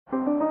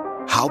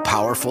how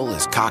powerful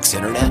is Cox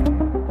Internet?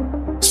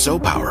 So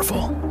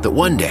powerful that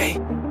one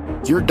day,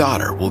 your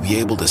daughter will be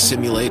able to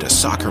simulate a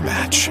soccer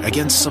match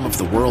against some of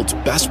the world's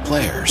best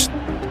players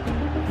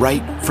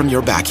right from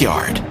your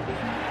backyard.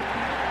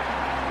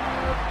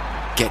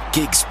 Get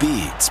gig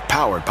speeds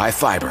powered by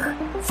fiber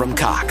from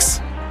Cox.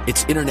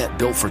 It's internet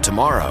built for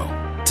tomorrow,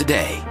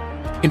 today.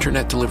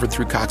 Internet delivered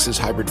through Cox's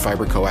hybrid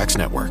fiber coax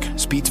network.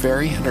 Speeds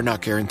vary and are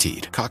not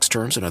guaranteed. Cox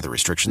terms and other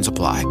restrictions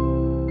apply.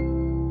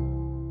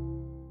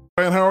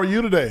 Brian, how are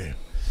you today?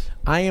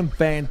 I am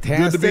fantastic.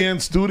 Good to be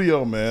in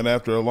studio, man,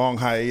 after a long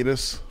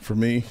hiatus for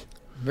me.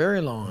 Very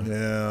long.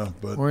 Yeah,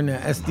 but we're in the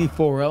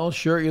SD4L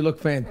shirt. You look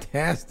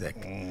fantastic.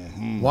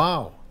 Mm-hmm.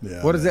 Wow.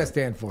 Yeah, what does that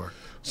stand for?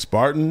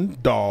 Spartan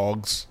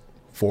Dogs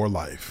for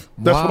Life.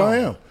 That's wow. what I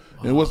am.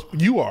 And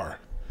what you are.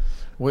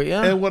 Well,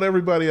 yeah. And what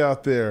everybody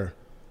out there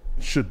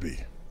should be.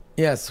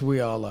 Yes, we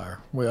all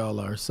are. We all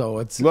are. So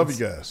it's you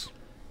guys.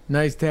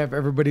 Nice to have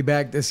everybody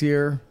back this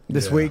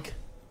week.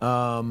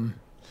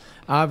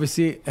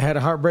 Obviously, had a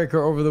heartbreaker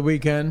over the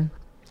weekend.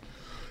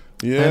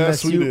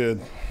 Yes, we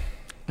did.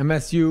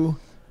 MSU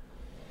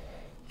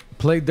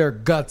played their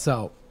guts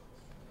out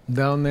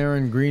down there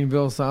in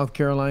Greenville, South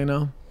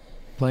Carolina,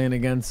 playing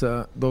against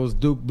those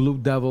Duke Blue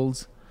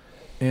Devils.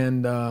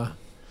 And,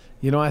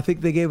 I think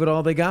they gave it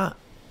all they got.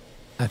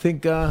 I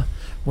think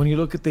when you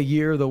look at the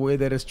year, the way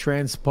that it's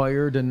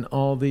transpired and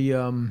all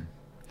the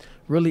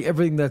really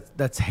everything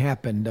that's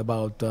happened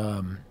about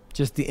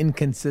just the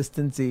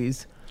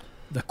inconsistencies,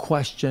 the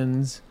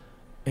questions,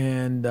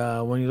 and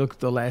when you look at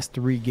the last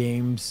 3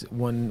 games,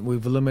 when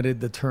we've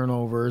limited the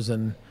turnovers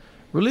and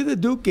really the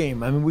Duke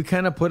game, I mean, we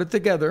kind of put it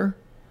together,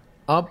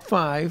 up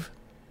 5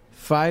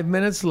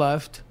 minutes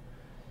left,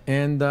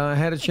 and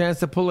had a chance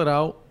to pull it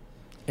out.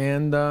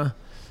 And,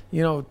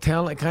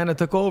 talent kind of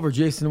took over.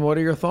 Jason, what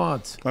are your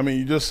thoughts? I mean,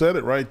 you just said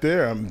it right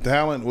there.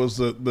 Talent was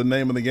the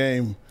name of the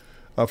game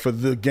for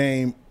the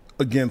game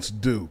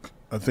against Duke.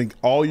 I think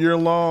all year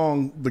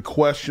long, the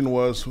question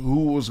was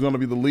who was going to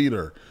be the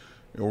leader.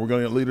 We're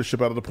going to get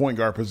leadership out of the point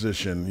guard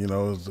position.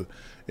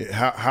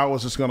 How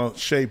is this going to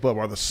shape up?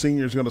 Are the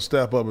seniors going to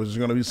step up? Is there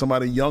going to be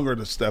somebody younger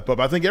to step up?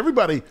 I think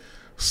everybody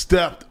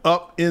stepped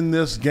up in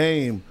this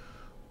game,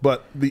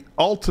 but the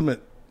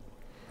ultimate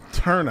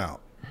turnout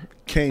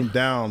came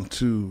down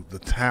to the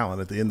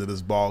talent at the end of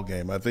this ball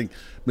game. I think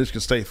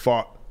Michigan State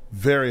fought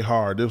very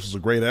hard. This was a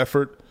great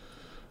effort.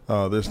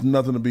 There's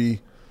nothing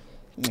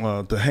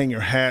to hang your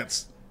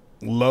hats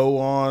low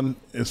on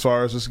as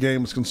far as this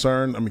game is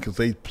concerned. I mean, because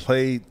they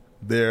played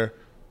their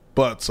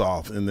butts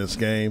off in this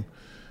game,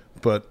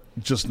 but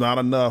just not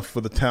enough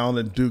for the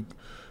talented Duke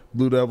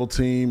Blue Devil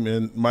team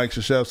and Mike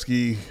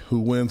Krzyzewski, who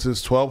wins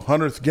his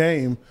 1,200th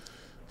game,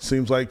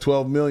 seems like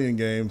 12 million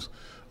games,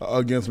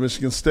 against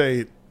Michigan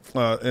State.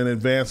 And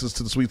advances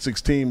to the Sweet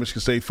 16. Michigan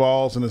State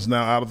falls and is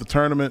now out of the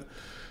tournament.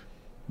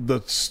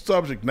 The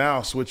subject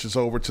now switches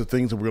over to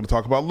things that we're going to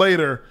talk about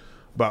later,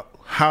 about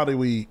how do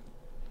we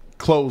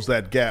close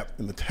that gap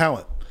in the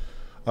talent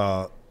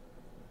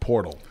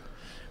portal,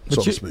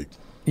 so to speak.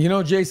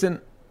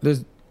 Jason,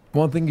 there's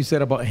one thing you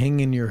said about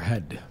hanging your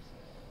head.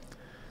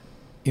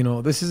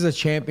 This is a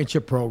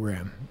championship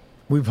program.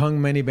 We've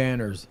hung many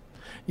banners.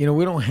 We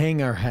don't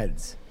hang our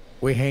heads.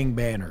 We hang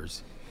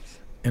banners.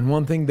 And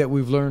one thing that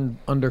we've learned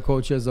under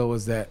Coach Izzo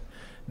is that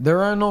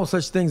there are no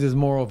such things as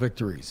moral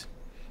victories.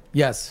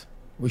 Yes,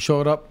 we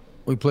showed up.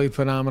 We played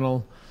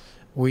phenomenal.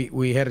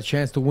 We had a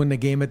chance to win the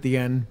game at the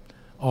end.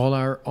 All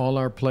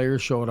our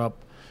players showed up.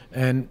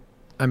 And,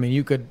 I mean,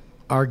 you could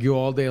argue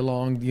all day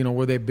long,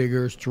 were they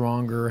bigger,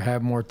 stronger,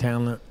 have more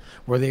talent?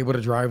 Were they able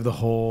to drive the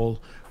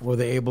hole? Were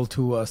they able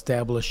to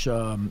establish,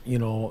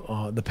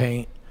 the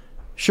paint?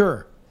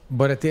 Sure.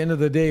 But at the end of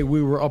the day,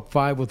 we were up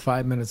 5 with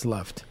 5 minutes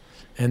left.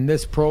 And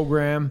this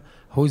program,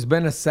 who's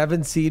been a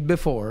 7 seed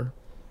before,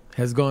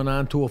 has gone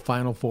on to a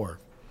Final Four.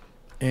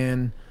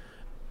 And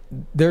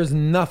there's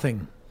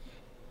nothing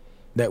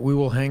that we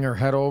will hang our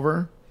head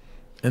over.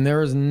 And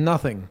there is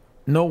nothing,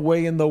 no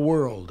way in the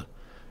world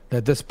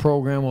that this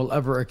program will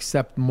ever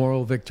accept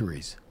moral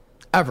victories.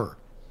 Ever.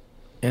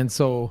 And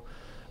so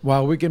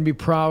while we can be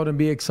proud and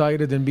be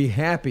excited and be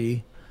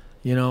happy,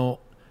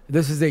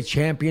 this is a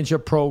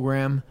championship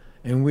program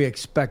and we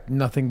expect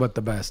nothing but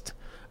the best.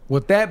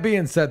 With that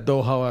being said,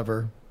 though,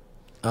 however,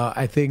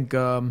 I think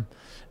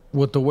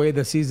with the way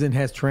the season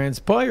has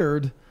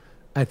transpired,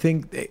 I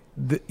think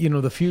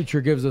the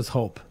future gives us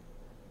hope.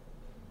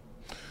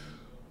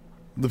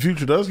 The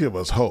future does give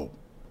us hope,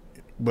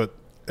 but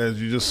as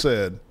you just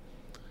said,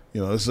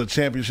 this is a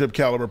championship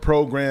caliber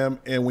program,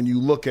 and when you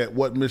look at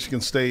what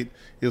Michigan State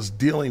is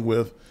dealing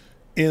with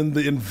in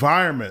the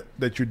environment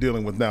that you're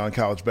dealing with now in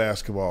college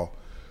basketball,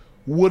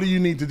 what do you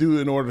need to do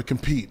in order to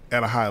compete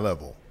at a high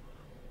level?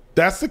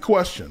 That's the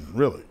question,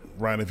 really,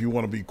 Ryan, if you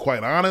want to be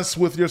quite honest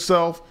with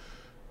yourself.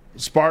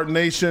 Spartan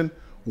Nation,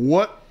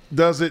 what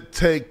does it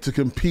take to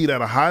compete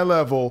at a high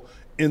level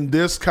in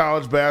this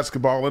college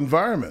basketball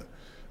environment?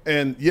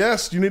 And,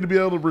 yes, you need to be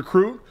able to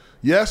recruit.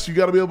 Yes, you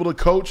got to be able to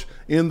coach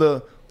in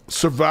the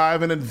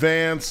survive and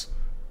advance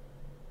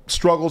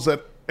struggles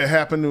that it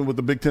happened with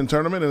the Big Ten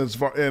tournament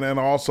and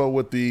also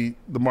with the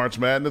March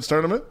Madness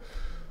tournament.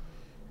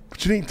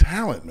 But you need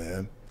talent,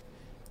 man.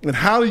 And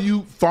how do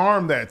you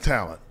farm that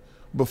talent?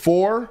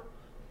 Before,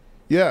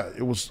 yeah,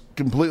 it was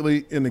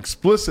completely and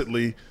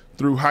explicitly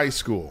through high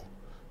school.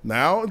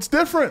 Now it's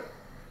different.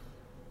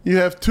 You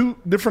have two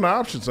different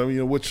options. I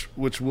mean, which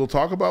we'll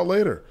talk about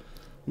later,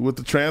 with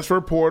the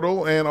transfer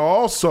portal and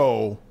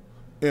also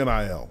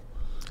NIL,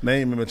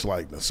 name, image,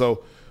 likeness.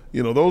 So,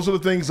 those are the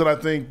things that I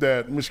think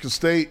that Michigan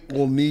State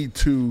will need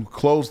to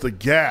close the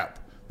gap.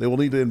 They will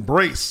need to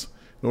embrace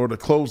in order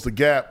to close the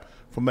gap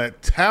from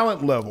that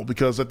talent level,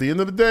 because at the end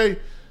of the day,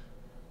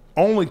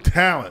 only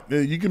talent.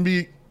 You can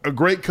be a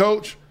great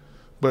coach,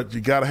 but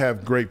you got to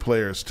have great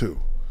players too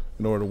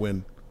in order to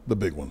win the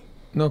big one.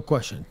 No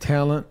question.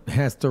 Talent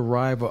has to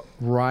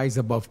rise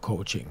above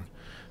coaching.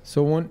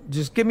 So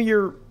just give me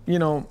your,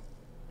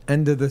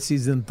 end of the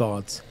season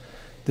thoughts.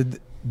 Did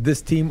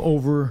this team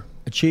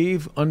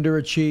overachieve,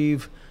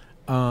 underachieve?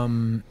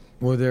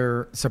 Were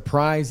there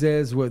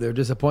surprises? Were there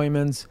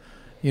disappointments?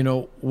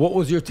 What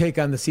was your take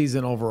on the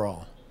season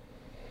overall?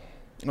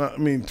 I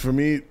mean, for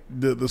me,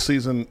 the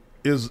season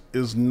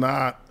is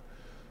not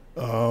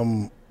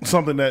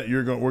something that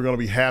we're going to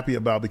be happy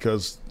about,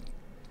 because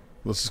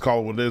let's just call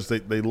it what it is.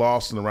 They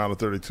lost in the round of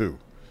 32.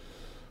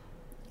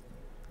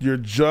 You're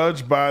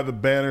judged by the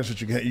banners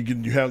that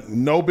you have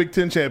no Big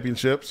Ten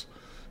championships,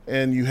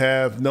 and you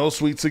have no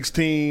Sweet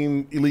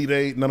 16, Elite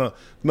 8, none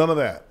of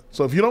that.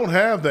 So if you don't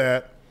have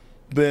that,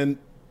 then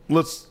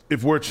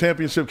if we're a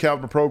championship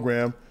caliber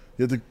program,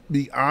 you have to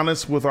be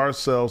honest with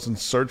ourselves and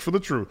search for the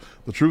truth.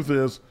 The truth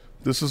is,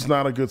 this is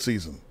not a good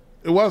season.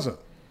 It wasn't.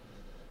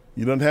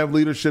 You don't have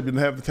leadership, you don't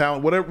have the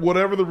talent,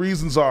 whatever the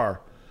reasons are,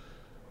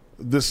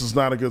 this is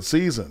not a good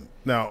season.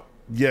 Now,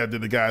 yeah,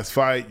 did the guys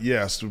fight?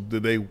 Yes.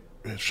 Did they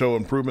show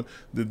improvement?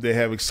 Did they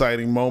have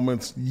exciting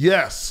moments?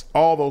 Yes.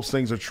 All those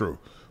things are true.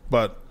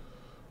 But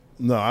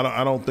no,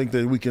 I don't think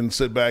that we can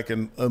sit back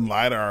and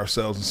lie to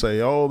ourselves and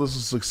say, oh, this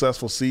is a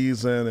successful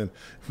season, and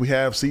if we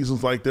have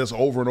seasons like this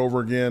over and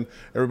over again,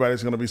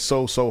 everybody's going to be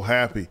so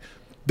happy.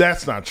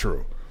 That's not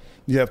true.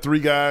 You have three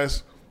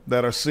guys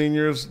that are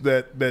seniors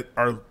that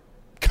are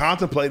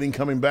contemplating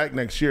coming back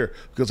next year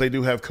because they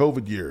do have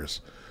COVID years.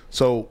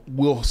 So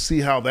we'll see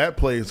how that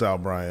plays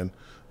out, Brian.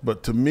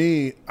 But to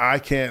me, I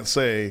can't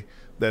say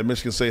that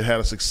Michigan State had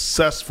a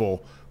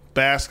successful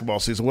basketball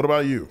season. What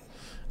about you?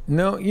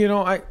 No,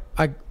 I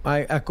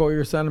echo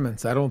your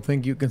sentiments. I don't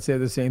think you can say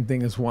the same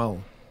thing as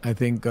well. I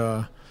think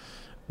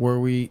where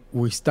we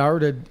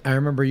started, I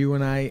remember you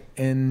and I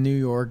in New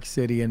York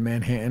City in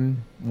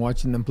Manhattan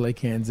watching them play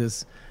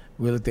Kansas.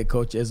 We looked at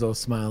Coach Izzo's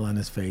smile on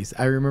his face.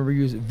 I remember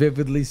you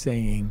vividly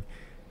saying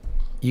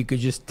you could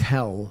just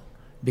tell,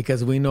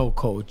 because we know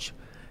Coach,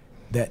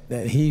 that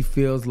he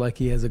feels like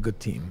he has a good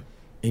team.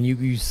 And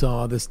you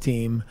saw this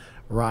team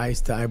rise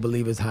to, I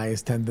believe, as high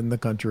as 10th in the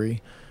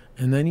country.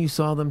 And then you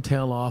saw them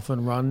tail off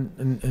and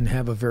run and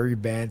have a very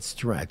bad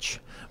stretch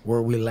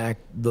where we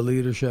lacked the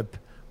leadership,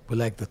 we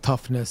lacked the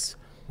toughness,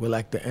 we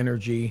lacked the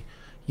energy.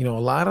 A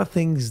lot of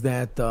things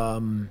that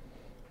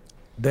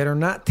that are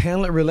not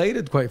talent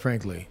related, quite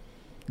frankly,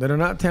 that are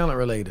not talent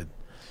related.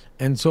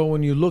 And so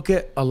when you look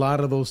at a lot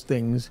of those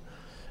things,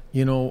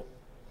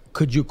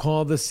 could you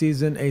call this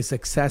season a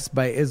success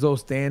by Izzo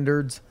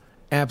standards?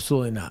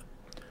 Absolutely not.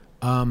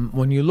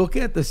 When you look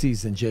at the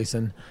season,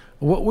 Jason,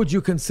 what would you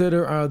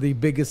consider are the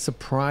biggest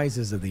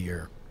surprises of the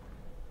year?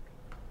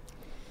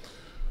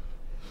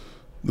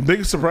 The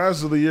biggest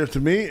surprises of the year to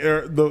me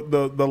are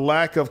the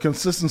lack of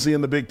consistency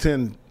in the Big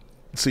Ten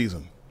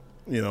season.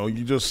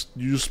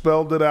 You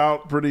spelled it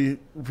out pretty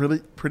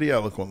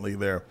eloquently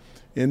there.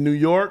 In New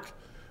York,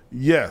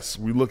 yes,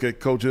 we look at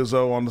Coach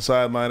Izzo on the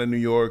sideline in New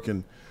York,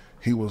 and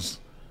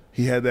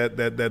he had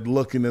that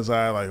look in his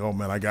eye like, oh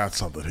man, I got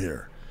something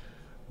here.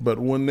 But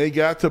when they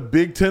got to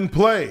Big Ten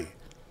play,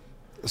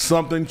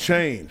 something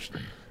changed,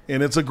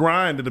 and it's a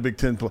grind in the Big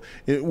Ten play.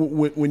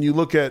 When you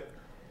look at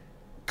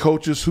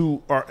coaches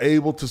who are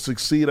able to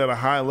succeed at a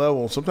high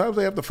level, sometimes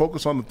they have to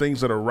focus on the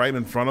things that are right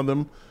in front of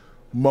them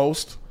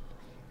most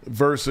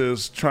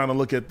versus trying to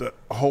look at the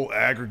whole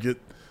aggregate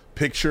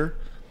picture.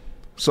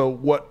 So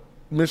what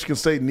Michigan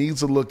State needs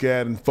to look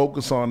at and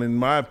focus on, in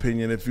my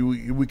opinion, if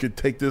we could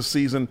take this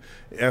season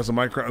as a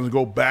microcosm and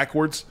go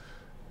backwards,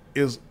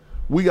 is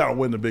we got to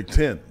win the Big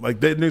Ten. Like,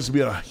 there needs to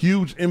be a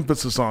huge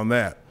emphasis on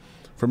that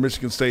for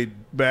Michigan State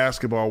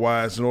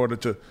basketball-wise in order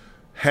to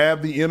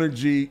have the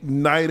energy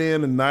night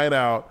in and night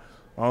out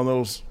on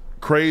those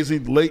crazy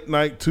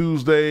late-night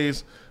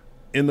Tuesdays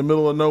in the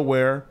middle of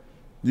nowhere.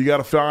 You got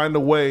to find a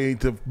way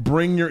to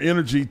bring your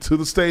energy to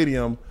the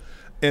stadium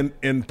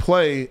and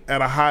play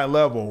at a high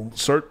level,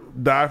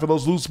 dive for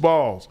those loose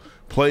balls,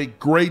 play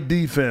great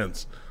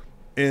defense,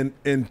 and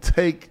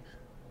take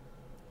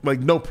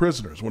no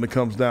prisoners when it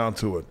comes down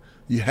to it.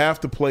 You have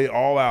to play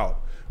all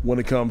out when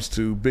it comes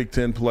to Big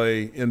Ten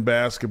play in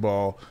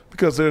basketball,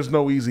 because there's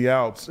no easy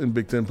outs in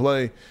Big Ten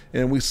play.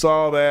 And we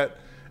saw that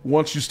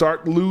once you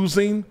start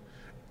losing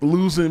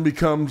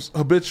becomes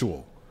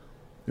habitual.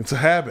 It's a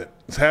habit.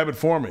 It's habit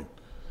forming.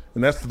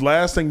 And that's the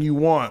last thing you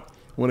want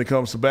when it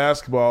comes to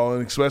basketball,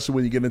 and especially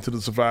when you get into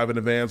the survive and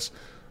advance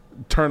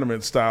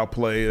tournament style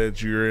play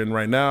that you're in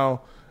right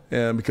now.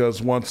 And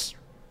because once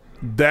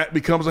that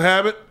becomes a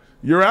habit,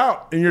 you're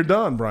out and you're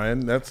done,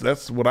 Brian.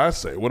 That's what I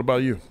say. What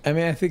about you? I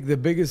mean, I think the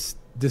biggest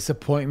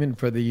disappointment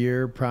for the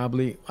year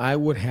probably, I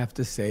would have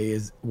to say,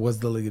 was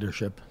the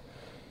leadership.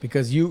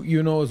 Because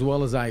you know as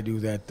well as I do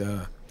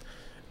that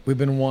we've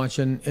been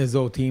watching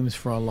Izzo teams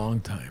for a long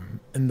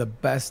time. And the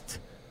best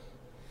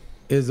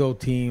Izzo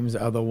teams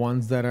are the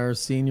ones that are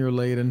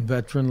senior-laden,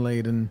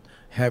 veteran-laden,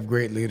 have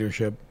great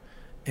leadership.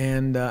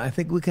 And I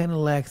think we kind of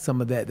lacked some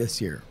of that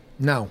this year.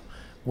 Now,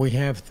 we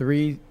have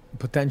 3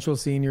 potential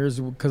seniors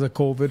because of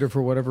COVID or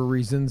for whatever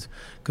reasons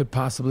could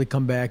possibly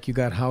come back. You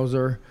got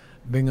Hauser,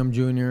 Bingham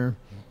Jr.,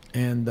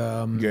 and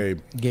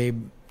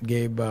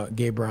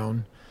Gabe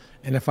Brown.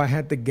 And if I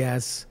had to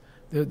guess,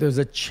 there's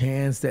a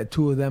chance that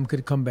 2 of them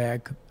could come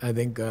back. I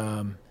think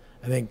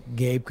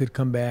Gabe could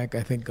come back.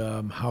 I think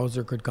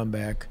Hauser could come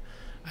back.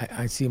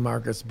 I see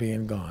Marcus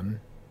being gone.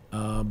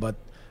 But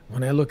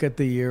when I look at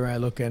the year, I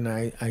look and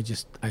I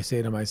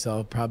say to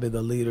myself, probably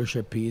the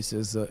leadership piece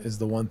is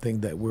the one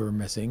thing that we're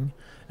missing.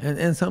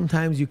 And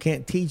sometimes you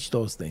can't teach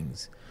those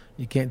things.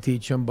 You can't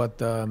teach them, but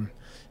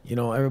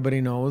everybody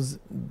knows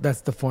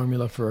that's the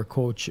formula for a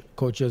coach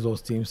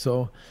Izzo's team.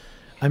 So,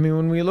 I mean,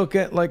 when we look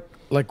at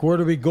like where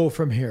do we go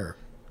from here,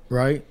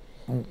 right?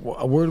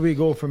 Where do we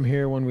go from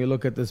here when we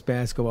look at this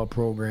basketball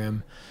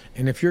program?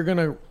 And if you're going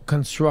to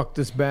construct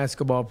this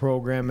basketball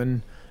program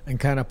and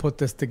kind of put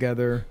this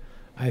together,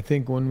 I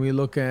think when we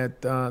look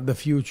at the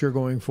future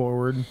going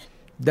forward,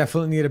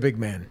 definitely need a big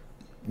man.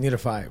 Need a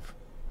 5,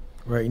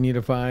 right? You need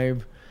a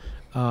 5.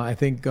 I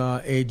think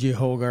A.J.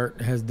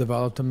 Hogarth has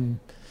developed him,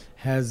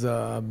 has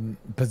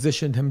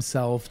positioned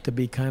himself to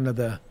be kind of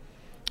the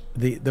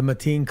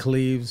Mateen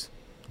Cleaves,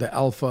 the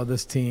alpha of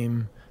this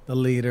team, the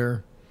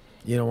leader.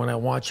 When I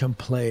watch him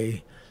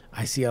play,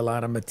 I see a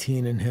lot of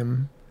Mateen in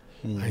him.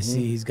 Mm-hmm. I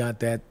see he's got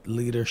that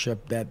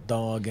leadership, that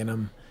dog in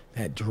him,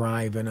 that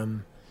drive in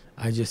him.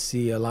 I just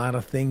see a lot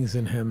of things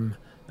in him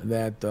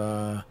that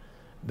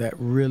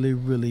really,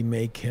 really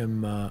make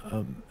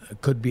him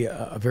could be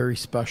a very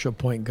special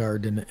point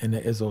guard in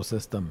the Izzo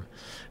system.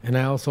 And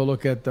I also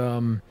look at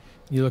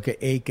you look at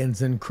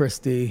Akins and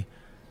Christie.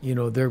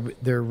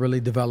 They're really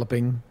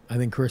developing. I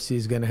think Christie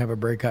is going to have a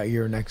breakout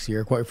year next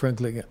year. Quite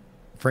frankly,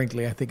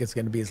 I think it's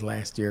going to be his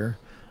last year.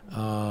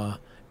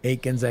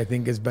 Akins, I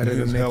think, is better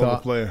than they thought. He's a hell of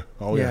a player.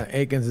 Oh, yeah.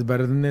 Akins is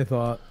better than they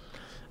thought.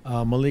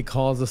 Malik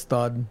Hall's a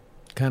stud.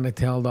 Kind of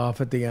tailed off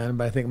at the end,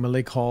 but I think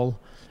Malik Hall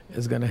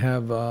is going to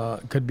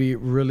have could be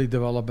really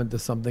develop into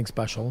something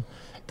special.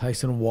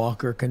 Tyson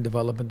Walker can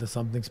develop into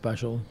something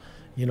special.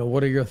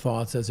 What are your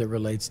thoughts as it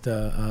relates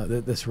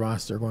to this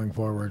roster going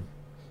forward?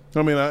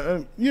 I mean,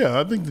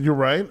 I think you're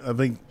right. I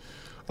think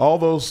all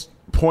those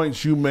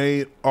points you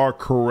made are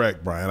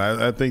correct, Brian.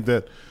 I think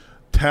that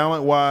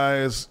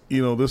talent-wise,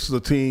 this is a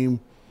team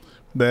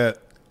that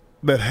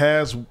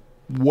has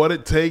what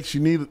it takes. You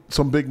need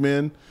some big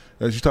men.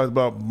 As you talked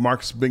about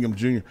Marcus Bingham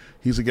Jr.,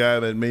 he's a guy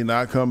that may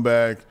not come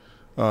back,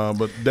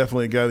 but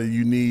definitely a guy that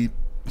you need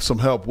some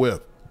help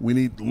with. We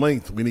need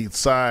length. We need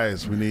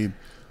size. We need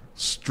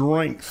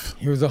strength.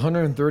 He was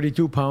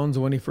 132 pounds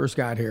when he first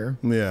got here.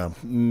 Yeah.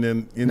 And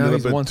then now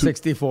he's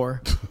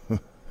 164.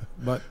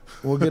 But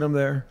we'll get him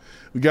there.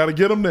 We got to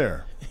get him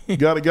there.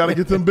 Got to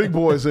get them big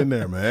boys in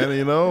there, man.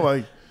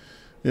 Jaren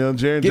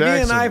Jackson. Give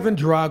me an Ivan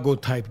Drago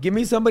type. Give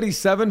me somebody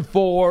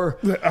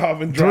 7'4",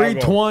 Ivan Drago.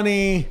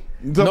 320.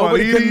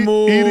 Nobody can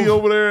move. Edie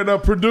over there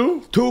at Purdue.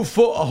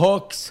 2-foot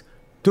hooks,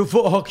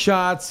 2-foot hook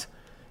shots,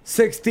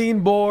 16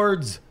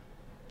 boards,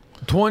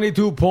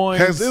 22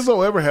 points. Has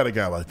Izzo ever had a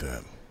guy like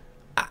that?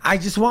 I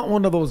just want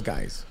one of those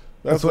guys.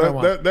 That's what I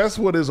want. That's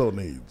what Izzo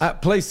needs.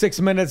 Plays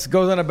 6 minutes,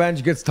 goes on a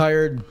bench, gets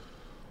tired.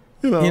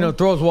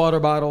 Throws water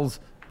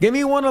bottles. Give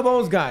me one of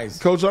those guys.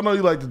 Coach, I know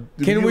you like to.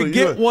 Can we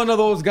get one of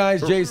those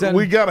guys, Jason?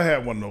 We got to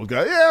have one of those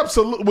guys. Yeah,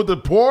 absolutely. With the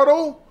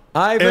portal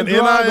Ivan and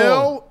Drago.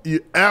 NIL,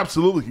 you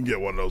absolutely can get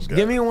one of those guys.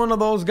 Give me one of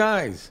those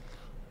guys.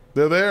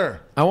 They're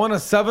there. I want a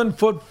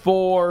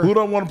 7'4". Who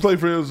don't want to play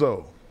for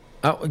Izzo?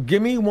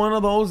 Give me one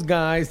of those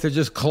guys to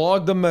just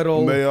clog the middle.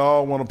 And they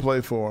all want to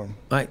play for him.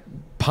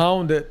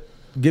 Pound it.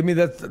 Give me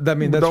that. I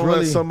mean, that's don't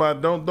really. Let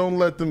somebody. Don't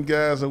let them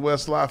guys in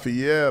West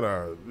Lafayette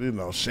or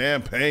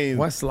Champaign.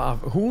 West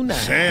Lafayette. Who in the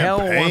hell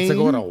wants to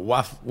go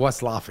to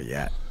West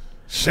Lafayette?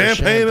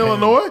 Champaign,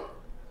 Illinois.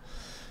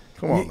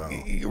 Come on now.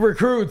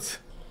 Recruits,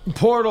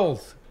 portal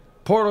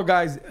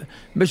guys.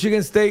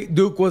 Michigan State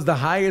Duke was the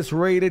highest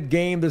rated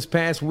game this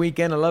past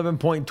weekend.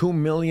 11.2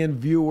 million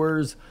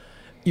viewers.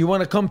 You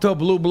want to come to a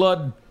blue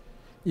blood?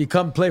 You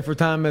come play for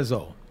Tom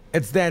Izzo.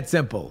 It's that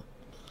simple.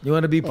 You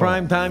want to be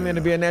prime time, you want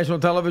to be on national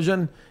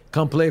television,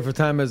 come play for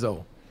Tom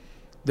Izzo.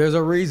 There's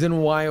a reason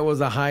why it was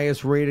the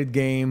highest rated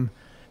game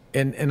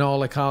in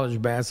all of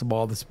college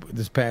basketball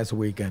this past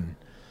weekend.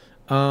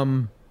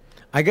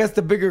 I guess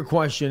the bigger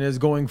question is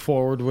going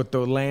forward with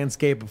the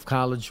landscape of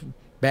college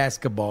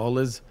basketball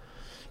is,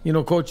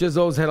 Coach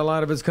Izzo's had a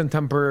lot of his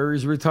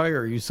contemporaries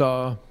retire. You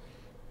saw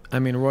I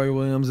mean, Roy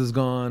Williams is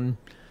gone.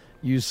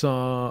 You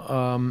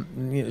saw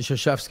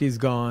Krzyzewski's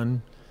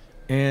gone.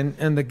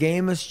 And the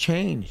game has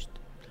changed.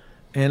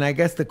 And I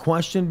guess the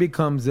question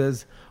becomes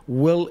is,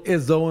 will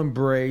Izzo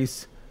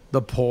embrace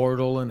the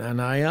portal and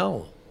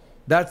NIL?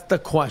 That's the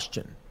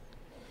question.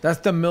 That's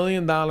the $1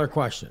 million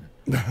question.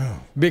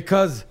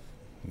 Because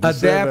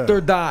adapt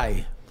or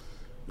die.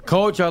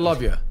 Coach, I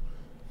love you.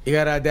 You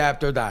got to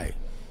adapt or die.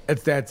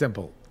 It's that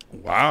simple.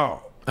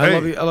 Wow. I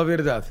love you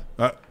to death.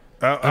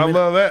 I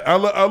love that. I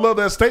love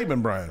that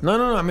statement, Brian.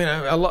 No. I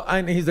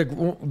mean, he's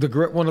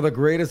one of the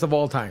greatest of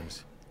all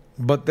times.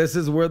 But this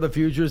is where the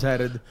future is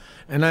headed,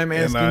 and I'm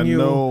asking you.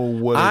 And I know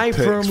what it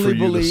takes for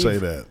you to say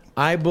that.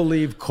 I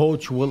believe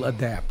Coach will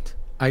adapt.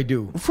 I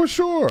do. For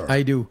sure.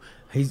 I do.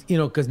 He's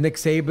because Nick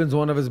Saban's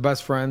one of his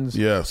best friends.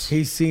 Yes.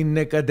 He's seen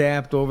Nick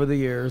adapt over the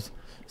years,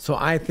 so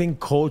I think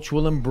Coach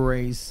will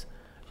embrace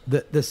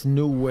this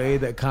new way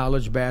that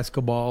college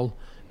basketball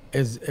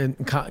is in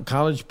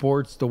college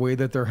sports, the way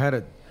that they're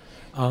headed.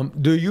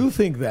 Do you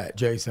think that,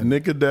 Jason?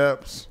 Nick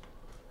adapts,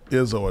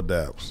 Izzo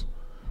adapts.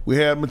 We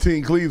had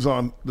Mateen Cleaves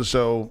on the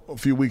show a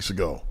few weeks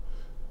ago.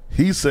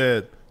 He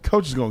said,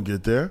 Coach is going to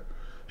get there.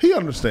 He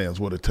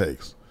understands what it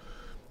takes.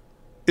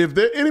 If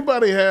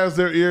anybody has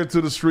their ear to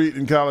the street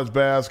in college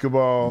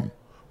basketball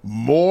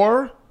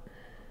more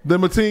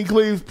than Mateen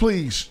Cleaves,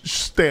 please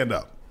stand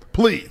up.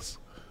 Please.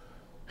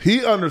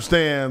 He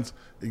understands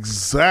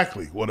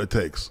exactly what it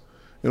takes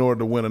in order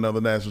to win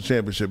another national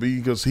championship,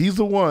 because he's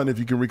the one, if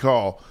you can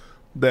recall,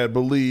 that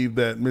believed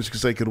that Michigan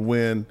State could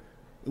win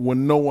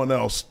when no one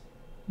else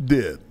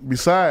did,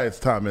 besides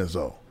Tom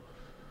Izzo.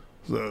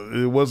 So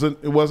it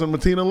wasn't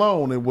Mateen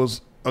alone. It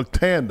was a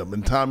tandem,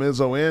 and Tom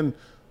Izzo and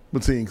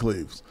Mateen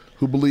Cleaves,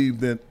 who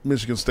believed in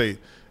Michigan State,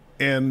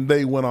 and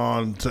they went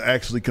on to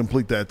actually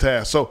complete that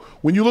task. So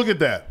when you look at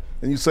that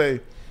and you say,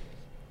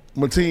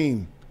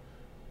 Mateen,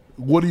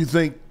 what do you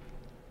think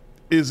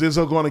is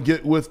Izzo going to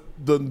get with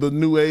the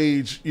new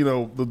age,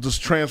 this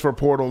transfer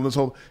portal and this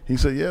whole? He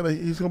said, yeah,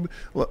 he's going to be.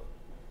 Look,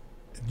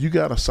 you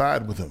got to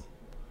side with him.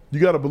 You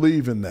got to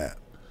believe in that.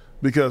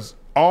 Because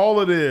all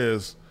it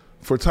is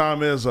for Tom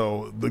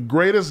Izzo, the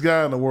greatest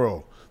guy in the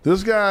world,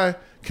 this guy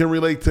can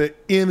relate to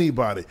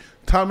anybody.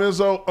 Tom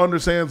Izzo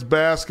understands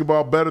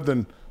basketball better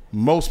than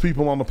most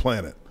people on the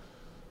planet.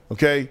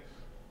 Okay?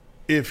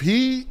 If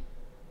he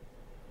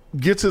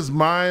gets his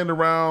mind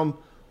around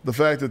the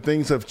fact that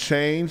things have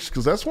changed,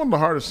 because that's one of the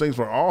hardest things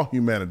for all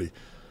humanity,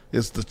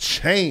 is the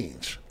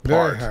change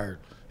part. Very hard.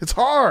 It's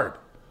hard.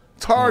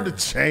 It's hard to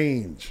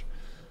change.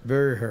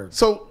 Very hard.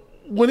 So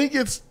when he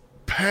gets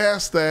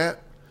past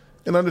that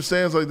and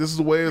understands like this is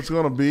the way it's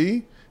going to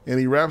be, and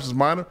he wraps his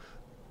mind up,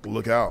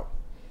 look out.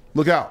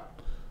 Look out.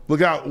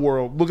 Look out,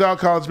 world. Look out,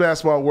 college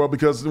basketball world,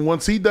 because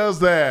once he does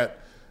that,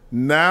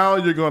 now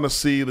you're going to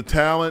see the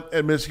talent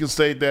at Michigan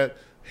State that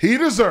he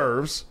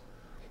deserves,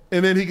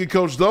 and then he can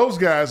coach those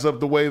guys up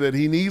the way that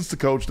he needs to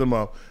coach them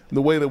up,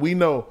 the way that we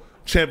know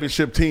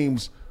championship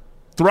teams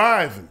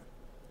thrive in,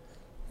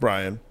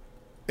 Brian.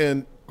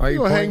 And they're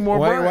going to hang more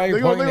banners. They're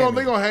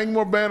going to hang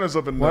more banners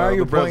up in Why are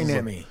you the pointing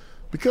at me?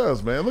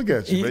 Because, man, look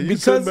at you, man.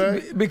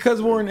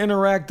 Because we're an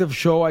interactive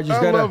show, I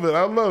love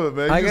it,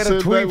 man. I got a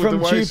tweet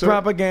from Chief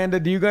Propaganda.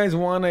 Do you guys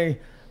want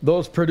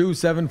those Purdue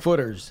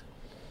 7-footers?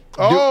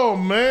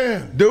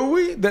 Man. Do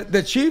we?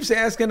 The Chief's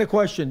asking a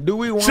question. Do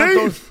we want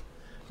Chief?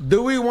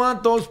 Do we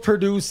want those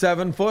Purdue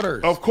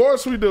 7-footers? Of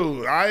course we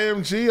do.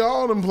 IMG,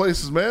 all them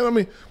places, man. I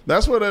mean,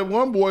 that's where that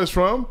one boy's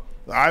from.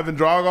 Ivan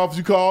Dragoff,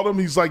 you called him.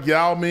 He's like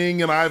Yao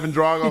Ming and Ivan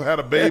Dragoff had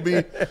a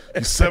baby.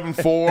 He's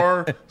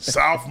 7'4",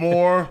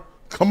 sophomore.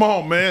 Come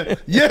on, man.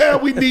 Yeah,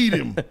 we need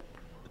him.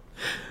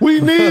 We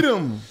need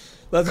him.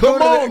 Let's go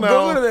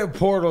to that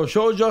portal.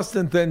 Show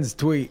Justin Thinn's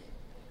tweet.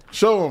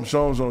 Show him on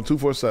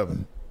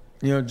 247.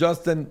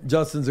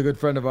 Justin's a good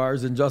friend of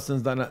ours, and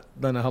Justin's done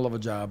a hell of a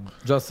job.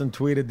 Justin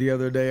tweeted the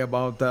other day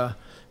about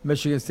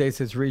Michigan State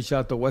has reached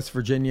out to West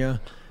Virginia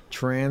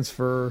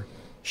transfer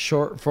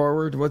short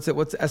forward. What's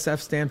SF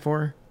stand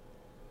for?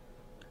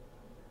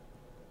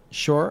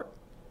 Short?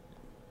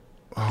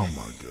 Oh,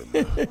 my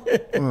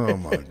goodness. Oh,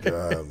 my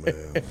God,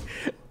 man.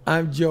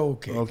 I'm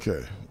joking.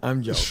 Okay.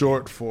 I'm joking.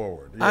 Short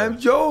forward. Yeah. I'm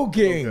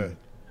joking. Okay.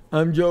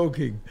 I'm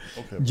joking.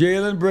 Okay.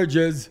 Jalen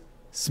Bridges,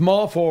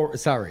 small forward.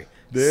 Sorry.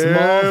 There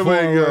small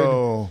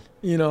forward,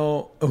 we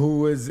go.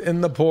 Who is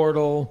in the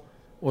portal,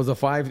 was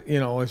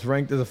is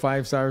ranked as a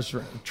 5-star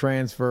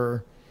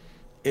transfer.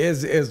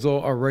 Is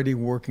Izzo already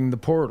working the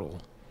portal?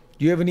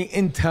 Do you have any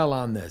intel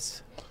on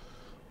this?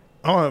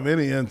 I don't have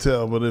any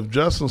intel, but if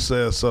Justin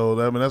says so,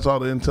 that's all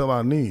the intel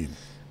I need.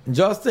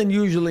 Justin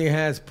usually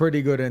has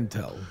pretty good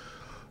intel.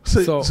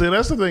 See,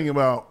 that's the thing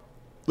about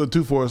the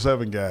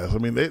 247 guys. I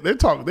mean, they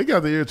talk. They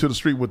got their ear to the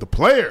street with the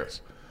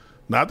players,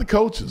 not the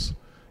coaches.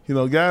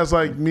 Guys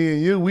like me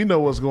and you, we know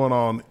what's going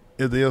on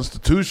at the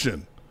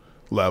institution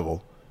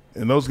level,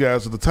 and those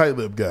guys are the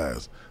tight-lipped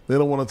guys. They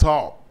don't want to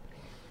talk.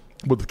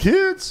 But the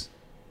kids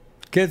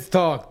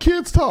talk.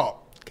 Kids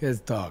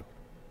talk.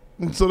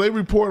 And so they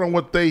report on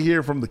what they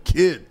hear from the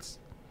kids.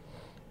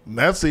 And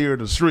that's the ear of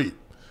the street.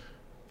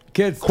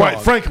 Kids Quite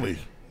talk. frankly,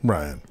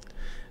 Brian.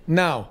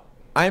 Now,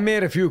 I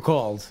made a few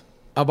calls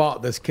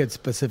about this kid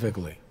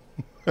specifically.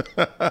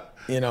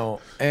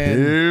 And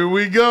Here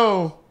we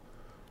go.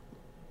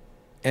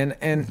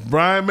 and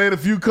Brian made a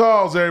few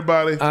calls,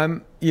 everybody,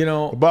 I'm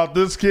about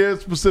this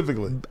kid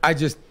specifically. I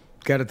just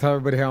got to tell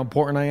everybody how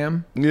important I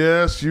am.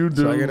 Yes, you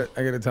do. So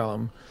I gotta tell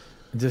them.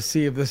 Just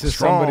see if this is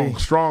strong, somebody.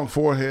 strong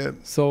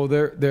forehead. So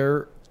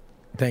they're.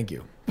 Thank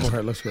you.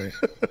 Forehead looks great.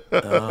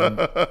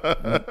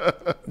 The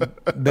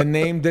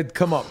name did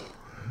come up.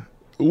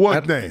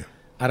 What name?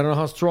 I don't know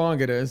how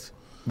strong it is,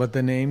 but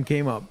the name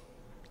came up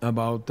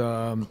about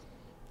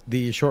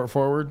the short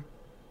forward.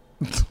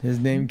 His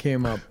name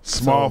came up.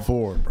 Small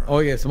forward, bro. Oh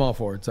yeah, small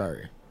forward.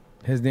 Sorry,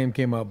 his name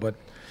came up, but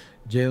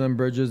Jalen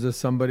Bridges is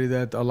somebody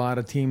that a lot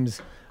of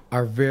teams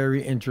are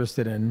very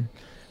interested in.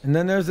 And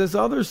then there's this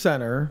other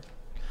center.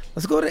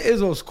 Let's go to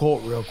Izzo's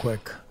quote real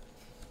quick.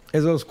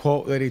 Izzo's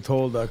quote that he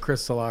told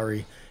Chris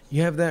Solari.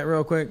 You have that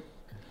real quick?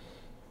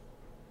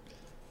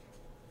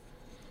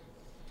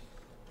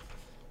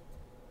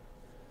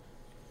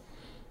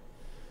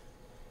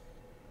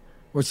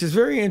 Which is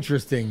very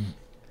interesting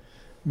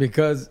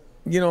because,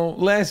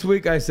 last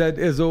week I said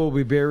Izzo will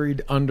be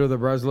buried under the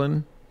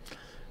Breslin.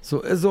 So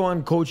Izzo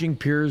on coaching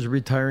peers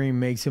retiring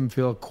makes him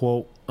feel,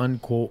 quote,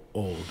 unquote,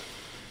 old.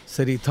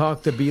 Said he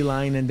talked to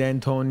Beeline and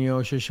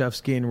D'Antonio,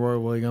 Krzyzewski, and Roy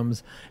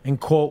Williams, and,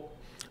 quote,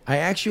 I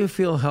actually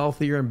feel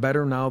healthier and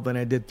better now than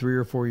I did 3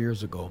 or 4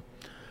 years ago.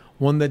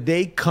 When the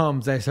day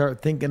comes, I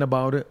start thinking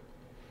about it.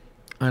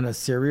 On a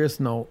serious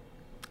note,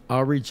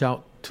 I'll reach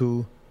out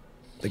to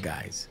the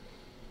guys.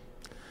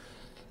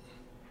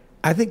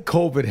 I think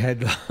COVID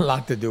had a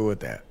lot to do with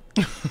that.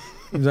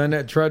 He was on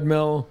that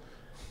treadmill,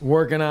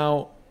 working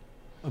out,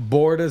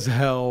 bored as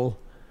hell.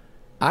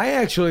 I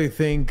actually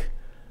think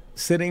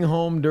sitting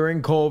home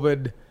during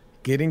COVID,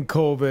 getting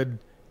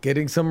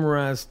some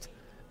rest,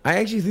 I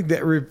actually think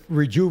that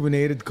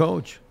rejuvenated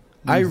Coach.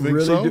 I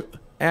really do.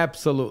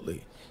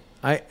 Absolutely.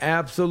 I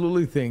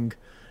absolutely think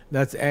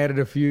that's added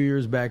a few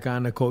years back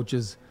on the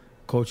Coach's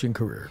coaching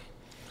career.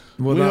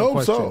 Without we hope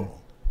question. so.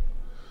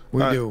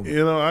 We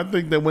do. I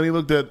think that when he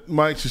looked at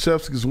Mike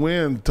Krzyzewski's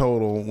win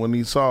total, when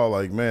he saw,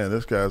 like, man,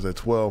 this guy's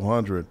at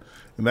 1,200,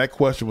 and that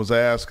question was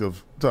asked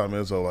of Tom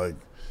Izzo, like,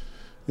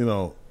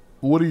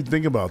 what do you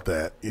think about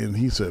that? And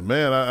he said,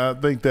 man, I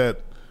think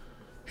that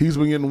he's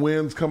been getting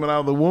wins coming out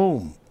of the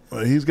womb.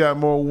 He's got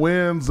more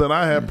wins than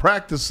I have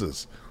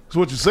practices. That's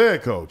what you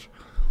said, Coach.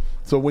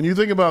 So when you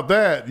think about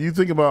that, you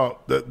think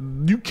about that.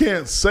 You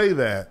can't say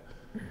that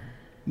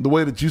the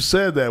way that you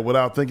said that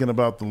without thinking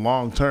about the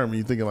long term.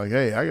 You're thinking like,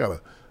 hey, I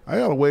got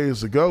a ways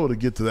to go to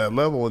get to that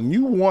level. And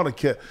you want to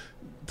catch.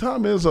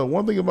 Tom Izzo,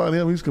 one thing about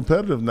him, he's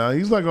competitive now.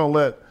 He's not going to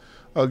let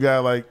a guy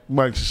like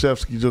Mike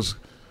Krzyzewski just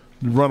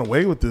run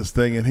away with this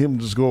thing and him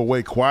just go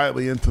away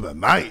quietly into the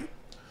night.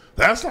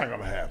 That's not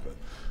going to happen.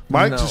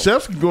 Mike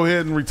Krzyzewski go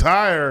ahead and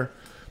retire.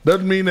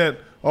 Doesn't mean that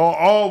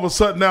all of a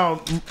sudden now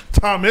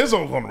Tom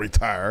Izzo's going to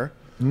retire.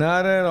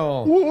 Not at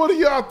all. Well, what are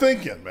y'all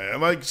thinking,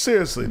 man? Like,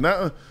 seriously.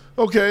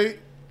 Okay,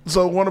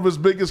 so one of his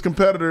biggest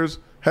competitors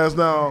has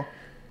now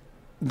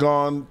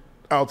gone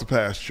out to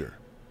pasture.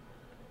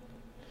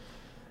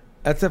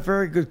 That's a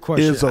very good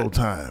question. Izzo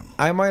time.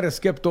 I might have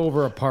skipped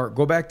over a part.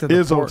 Go back to the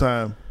Izzo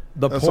time.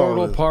 The That's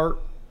portal part.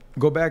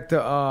 Go back to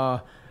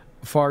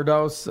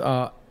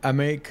Fardaws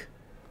Amek.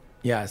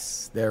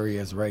 Yes, there he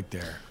is right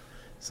there.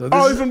 So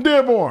this he's from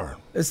Dearborn.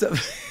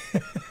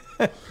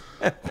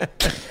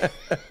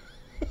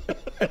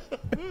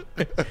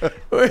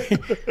 Wait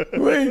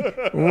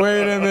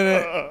a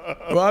minute.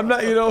 Well, I'm not,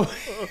 Hey,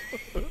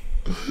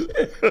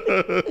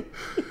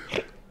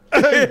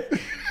 wait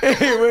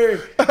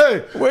a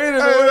minute.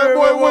 That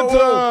boy went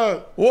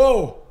to.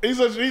 Whoa. He's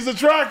a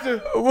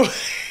tractor.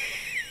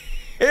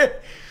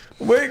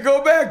 Wait,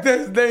 go back to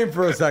his name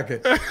for a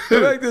second.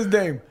 Go back to his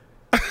name.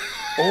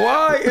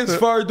 Why is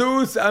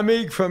Fardaws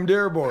Amek from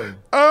Dearborn?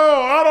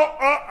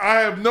 Oh, I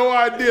have no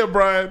idea,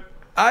 Brian.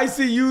 I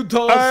see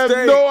Utah State. I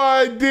have no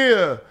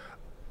idea.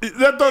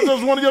 That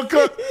was one of your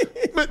cousins.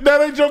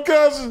 That ain't your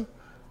cousin.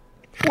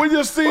 We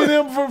just seen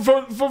him for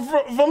lunch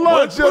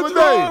the other day. What's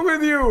wrong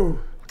with you?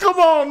 Come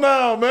on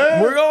now,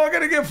 man. We're all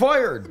going to get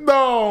fired.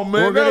 No,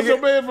 man. That's a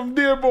man from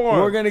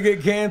Dearborn. We're going to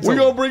get canceled. We're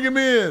going to bring him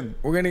in.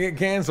 We're going to get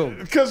canceled.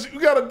 Because you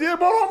got a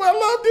Dearborn home. I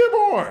love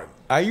Dearborn.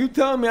 Are you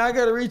telling me I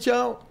got to reach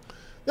out?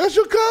 That's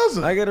your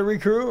cousin. I got to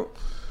recruit?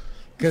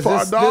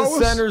 Because this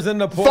center's in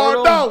the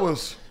portal.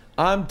 $5.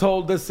 I'm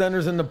told this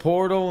center's in the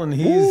portal, and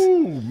he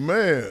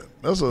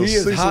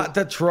is hot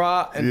to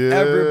trot, and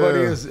everybody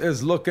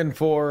is looking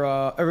for.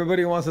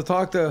 Everybody wants to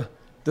talk to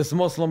this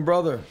Muslim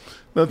brother.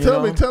 Now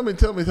tell me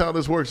how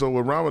this works. So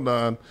with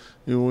Ramadan,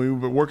 we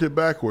work it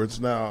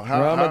backwards. Now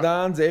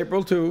Ramadan's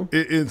April 2.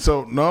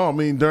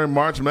 During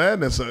March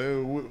Madness,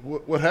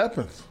 what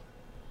happens?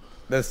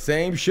 The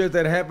same shit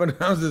that happened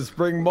when I was in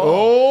spring ball.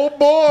 Oh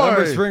boy!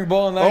 Remember spring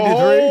ball in '93?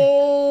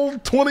 Oh,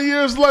 20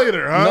 years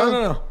later, huh?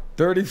 No.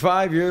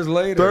 35 years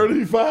later.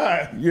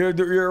 35.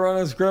 You're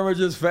running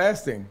scrimmages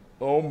fasting.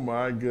 Oh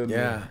my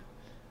goodness.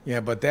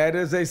 Yeah, but that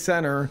is a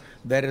center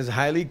that is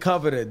highly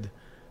coveted,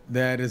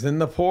 that is in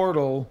the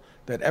portal,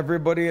 that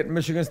everybody at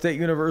Michigan State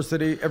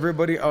University,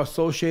 everybody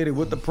associated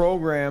with the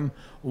program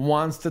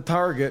wants to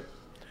target.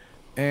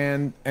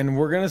 And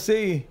we're going to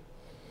see.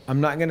 I'm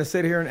not going to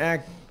sit here and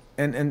act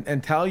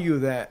and tell you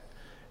that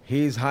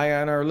he's high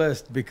on our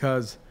list,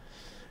 because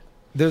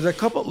there's a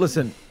couple.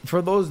 Listen,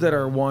 for those that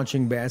are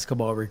watching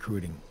basketball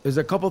recruiting, there's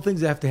a couple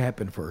things that have to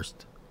happen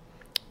first.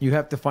 You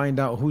have to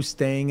find out who's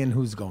staying and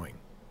who's going.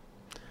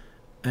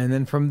 And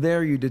then from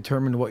there, you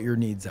determine what your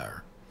needs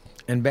are.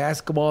 And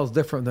basketball is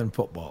different than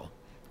football.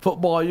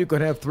 Football, you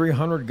could have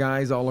 300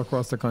 guys all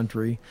across the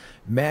country.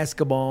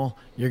 Basketball,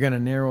 you're going to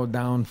narrow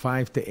down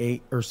 5 to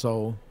 8 or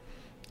so.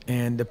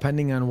 And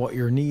depending on what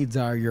your needs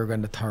are, you're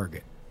going to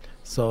target.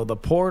 So the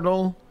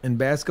portal in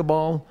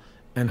basketball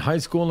and high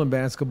school and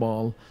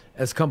basketball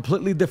is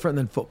completely different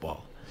than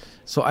football.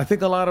 So I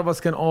think a lot of us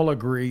can all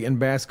agree in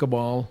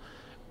basketball,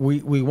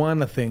 we want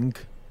to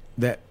think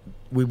that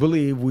we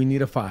believe we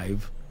need a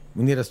 5.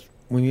 We need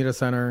a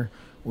center.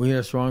 We need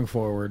a strong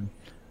forward.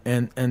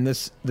 And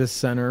this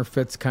center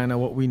fits kind of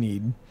what we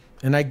need.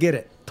 And I get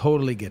it.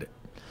 Totally get it.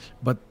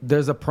 But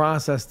there's a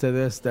process to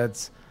this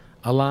that's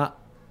a lot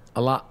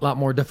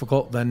more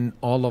difficult than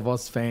all of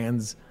us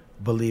fans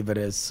believe it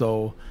is.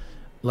 So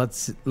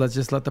let's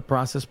just let the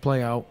process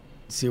play out,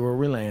 see where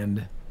we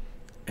land.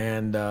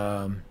 And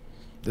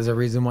there's a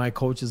reason why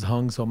coaches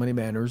hung so many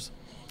banners,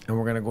 and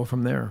we're going to go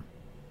from there.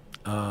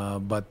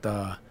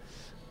 But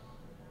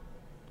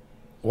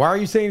why are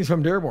you saying he's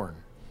from Dearborn?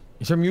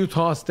 He's from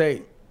Utah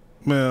State.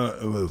 Man,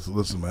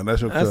 listen, man,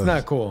 that's your cousin. That's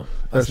not cool.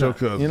 That's your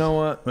cousin. You know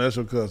what? That's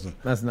your cousin.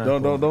 That's not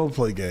cool. Don't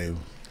play games.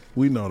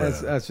 We know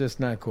that. That's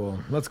just not cool.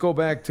 Let's go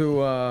back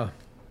to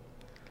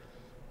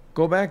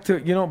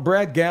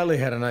Brad Galley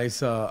had a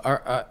nice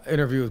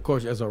interview with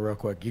Coach Izzo real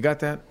quick. You got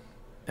that,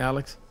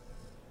 Alex?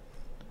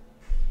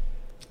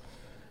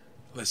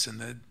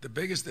 Listen, the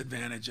biggest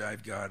advantage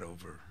I've got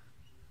over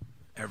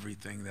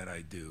everything that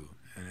I do,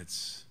 and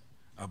it's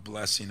a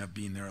blessing of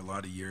being there a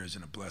lot of years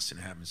and a blessing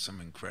of having some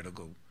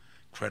incredible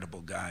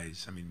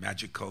guys. I mean,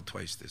 Magic called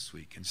twice this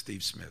week, and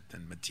Steve Smith,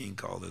 and Mateen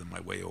called on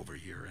my way over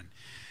here, and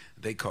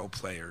they call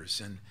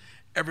players. And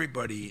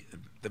everybody,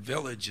 the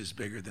village is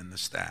bigger than the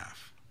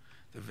staff.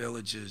 The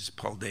village is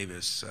Paul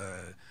Davis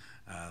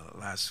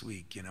last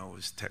week,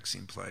 was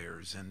texting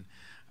players. And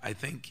I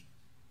think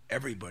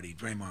everybody,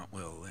 Draymond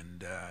will,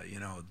 and,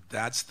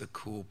 that's the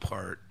cool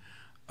part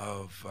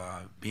of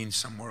being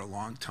somewhere a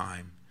long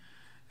time,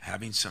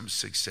 having some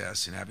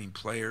success, and having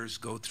players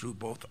go through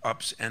both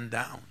ups and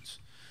downs.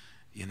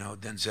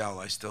 Denzel,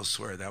 I still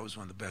swear that was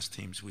one of the best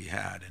teams we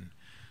had, and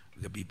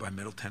we got beat by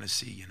Middle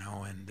Tennessee,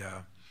 and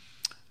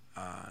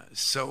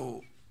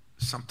so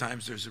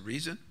sometimes there's a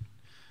reason,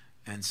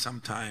 and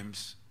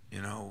sometimes,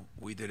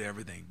 we did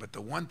everything. But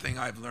the one thing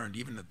I've learned,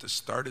 even at the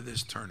start of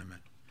this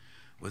tournament,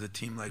 with a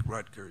team like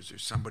Rutgers or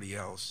somebody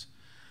else,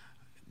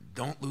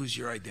 don't lose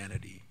your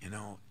identity.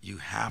 You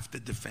have to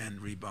defend,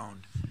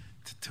 rebound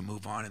to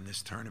move on in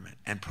this tournament,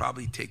 and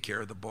probably take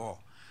care of the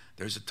ball.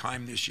 There's a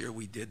time this year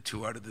we did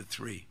 2 out of the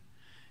 3.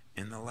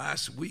 In the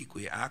last week,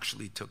 we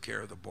actually took care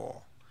of the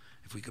ball.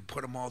 If we could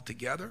put them all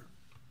together,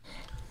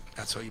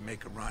 that's how you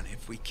make a run.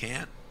 If we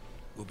can't,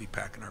 we'll be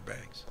packing our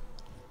bags.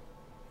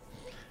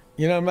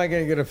 I'm not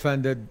going to get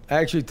offended. I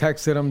actually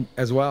texted him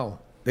as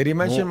well. Did he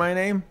mention my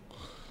name?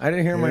 I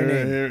didn't hear my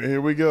name.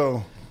 Here we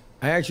go.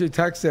 I actually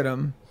texted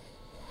him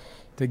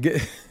to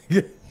get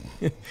you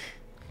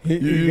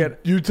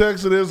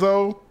texted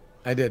Izzo?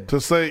 I did.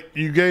 To say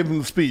you gave him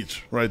the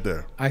speech right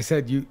there. I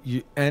said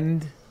you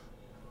end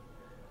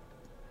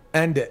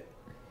it.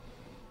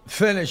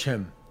 Finish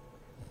him.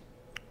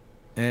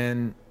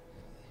 And,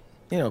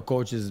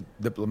 Coach is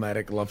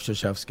diplomatic, loves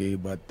Krzyzewski,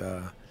 but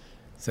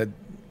said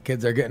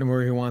kids are getting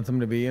where he wants them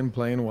to be and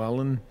playing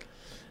well. And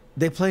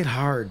they played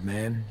hard,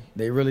 man.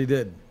 They really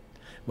did.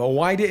 But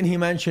why didn't he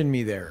mention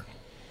me there?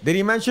 Did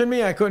he mention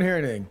me? I couldn't hear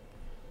anything.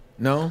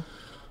 No?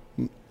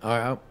 All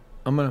right,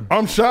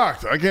 I'm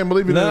shocked. I can't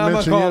believe he didn't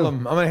mention you. I'm gonna call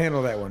him. I'm gonna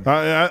handle that one.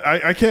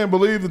 I can't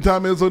believe the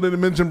time Izzo didn't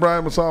mention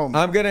Brian Masson.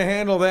 I'm gonna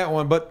handle that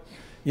one. But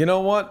you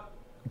know what?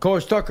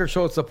 Coach Tucker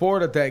showed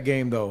support at that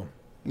game, though.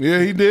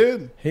 Yeah, he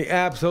did. He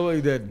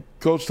absolutely did.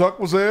 Coach Tuck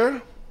was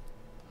there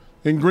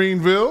in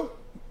Greenville.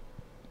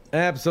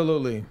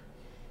 Absolutely.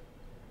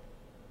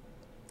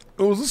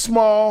 It was a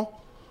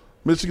small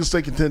Michigan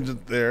State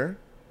contingent there.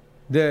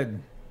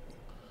 Did.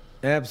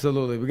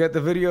 Absolutely. We got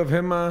the video of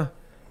him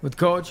with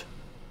Coach.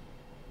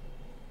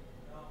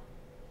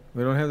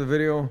 We don't have the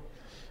video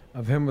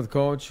of him with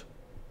Coach.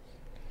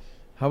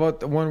 How about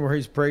the one where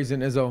he's praising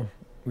Izzo?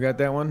 We got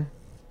that one?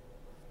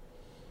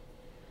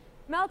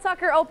 Mel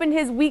Tucker opened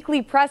his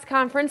weekly press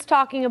conference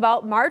talking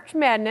about March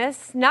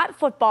Madness, not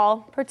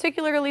football,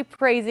 particularly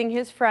praising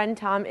his friend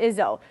Tom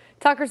Izzo.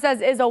 Tucker says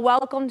Izzo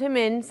welcomed him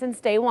in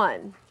since day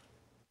one.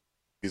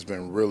 He's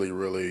been really,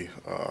 really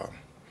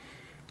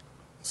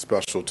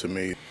special to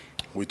me.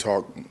 We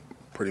talk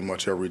pretty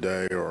much every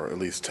day, or at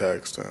least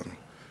text, and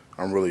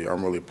I'm really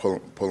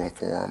pulling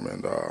for him.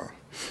 And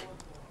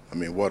I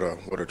mean, what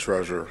a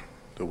treasure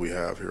that we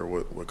have here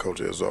with Coach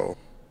Izzo.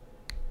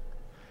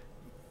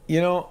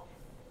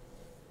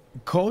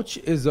 Coach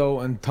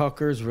Izzo and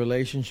Tucker's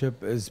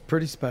relationship is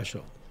pretty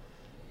special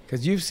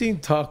because you've seen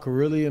Tuck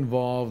really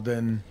involved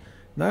in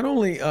not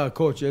only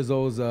Coach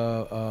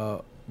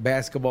Izzo's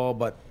basketball,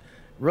 but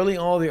really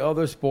all the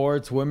other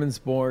sports, women's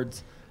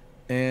sports,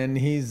 and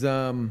he's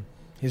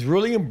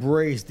really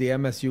embraced the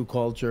MSU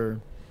culture.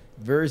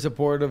 Very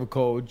supportive of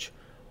Coach,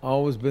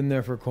 always been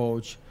there for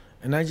Coach,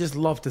 and I just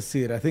love to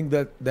see it. I think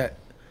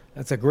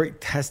that's a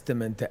great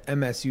testament to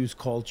MSU's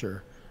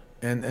culture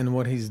and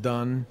what he's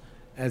done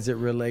as it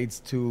relates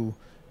to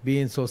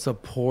being so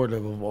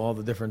supportive of all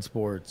the different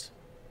sports.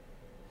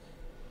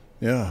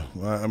 Yeah,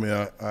 I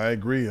mean, I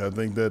agree. I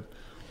think that,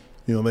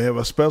 they have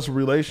a special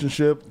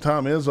relationship.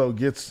 Tom Izzo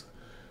gets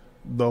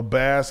the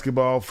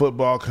basketball,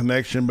 football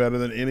connection better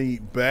than any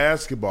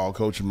basketball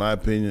coach, in my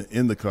opinion,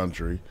 in the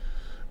country.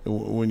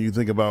 When you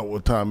think about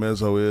what Tom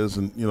Izzo is,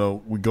 and,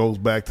 it goes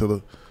back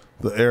to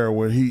the era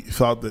where he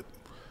thought that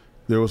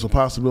there was a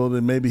possibility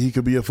that maybe he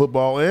could be a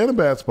football and a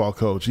basketball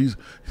coach. He's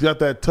got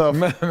that tough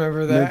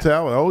remember that?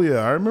 mentality. Oh, yeah,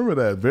 I remember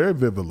that very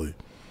vividly.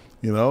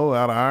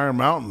 Out of Iron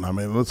Mountain. I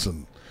mean,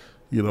 listen,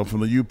 from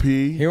the UP.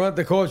 He went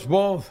to coach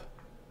both.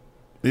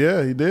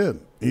 Yeah, he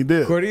did. He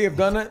did. Could he have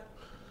done it?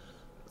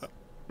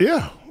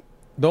 Yeah.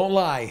 Don't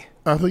lie.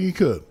 I think he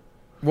could.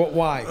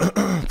 Why?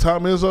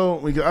 Tom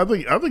Izzo,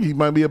 I think he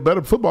might be a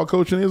better football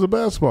coach than he is a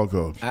basketball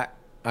coach.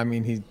 I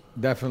mean, he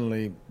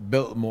definitely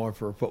built more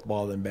for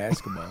football than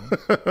basketball.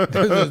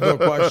 There's no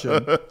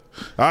question.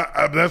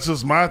 That's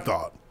just my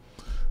thought.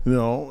 We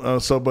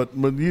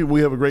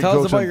have a great coach.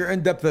 Tell us about your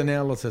in-depth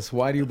analysis.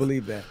 Why do you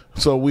believe that?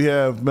 So we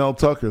have Mel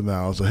Tucker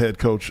now as a head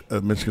coad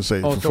at Michigan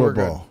State for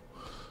football.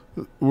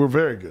 We're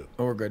very good.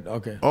 Oh, we're good.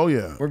 Okay. Oh,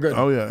 yeah. We're good.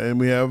 Oh, yeah. And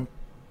we have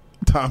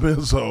Tom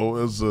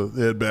Izzo as the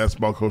head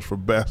basketball coach for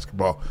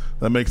basketball.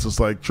 That makes us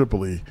like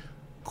triply,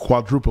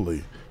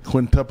 quadruply,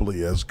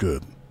 quintuply as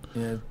good.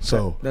 Yeah,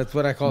 so that's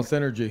what I call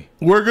synergy.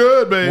 We're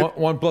good, babe.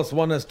 1 +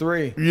 1 is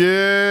 3.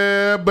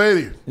 Yeah,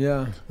 baby.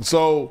 Yeah.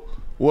 So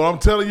what I'm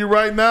telling you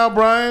right now,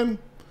 Brian,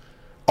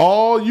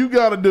 all you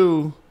got to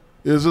do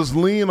is just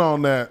lean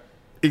on that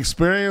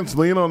experience,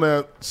 lean on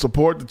that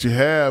support that you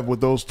have with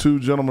those two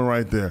gentlemen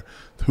right there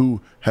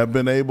who have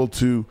been able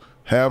to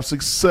have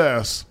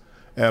success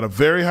at a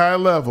very high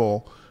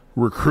level,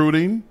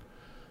 recruiting,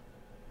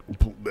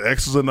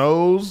 X's and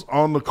O's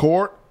on the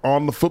court,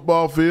 on the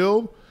football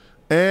field,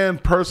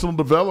 and personal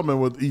development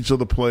with each of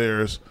the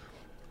players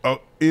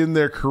in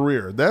their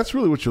career. That's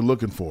really what you're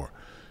looking for.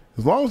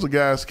 As long as the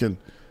guys can,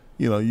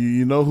 you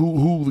know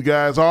who the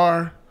guys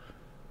are,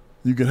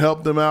 you can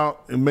help them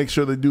out and make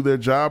sure they do their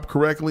job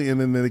correctly,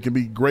 and then they can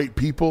be great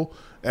people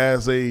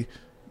as they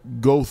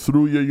go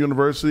through your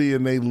university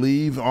and they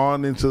leave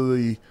on into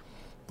the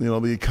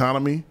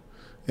economy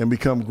and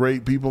become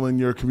great people in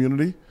your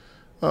community.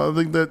 I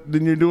think that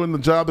then you're doing the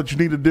job that you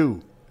need to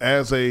do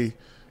as a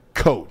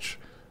coach.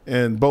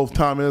 And both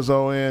Tom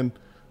Izzo and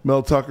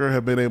Mel Tucker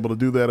have been able to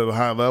do that at a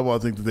high level. I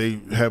think that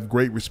they have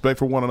great respect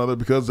for one another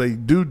because they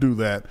do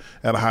that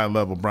at a high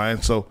level,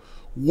 Brian. So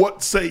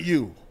what say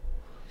you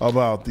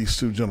about these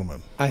two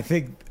gentlemen? I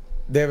think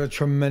they have a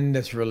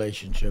tremendous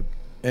relationship,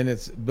 and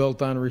it's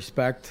built on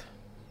respect.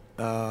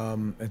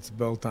 It's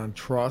built on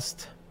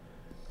trust.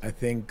 I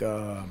think,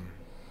 the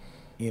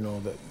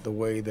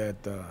way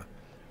that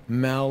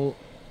Mel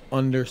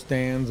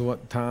understands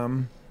what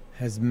Tom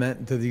has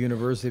meant to the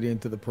university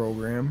and to the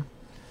program.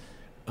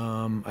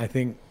 I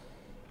think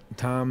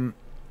Tom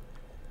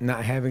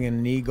not having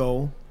an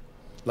ego,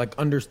 like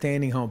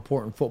understanding how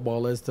important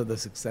football is to the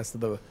success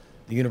of the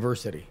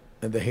university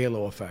and the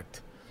halo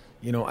effect.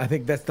 I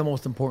think that's the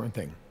most important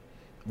thing.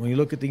 When you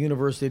look at the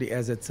university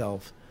as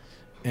itself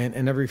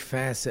and every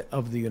facet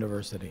of the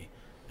university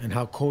and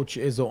how Coach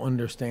Izzo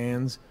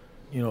understands,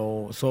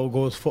 so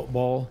goes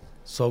football,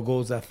 so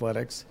goes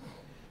athletics.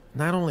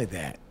 Not only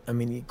that, I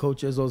mean,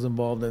 Coach Izzo's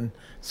involved in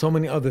so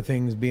many other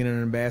things, being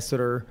an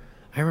ambassador.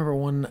 I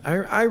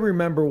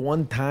remember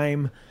one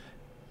time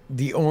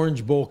the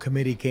Orange Bowl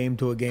committee came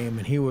to a game,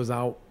 and he was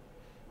out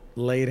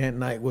late at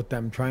night with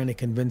them trying to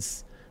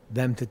convince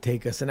them to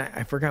take us. And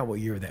I forgot what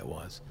year that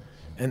was.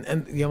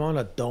 And the amount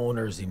of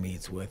donors he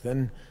meets with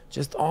and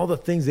just all the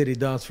things that he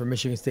does for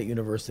Michigan State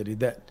University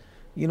that,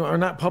 are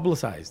not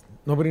publicized.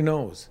 Nobody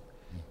knows.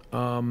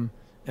 And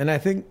I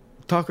think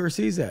Tucker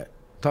sees that.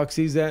 Tuck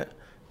sees that.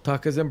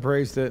 Tuck has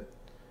embraced it.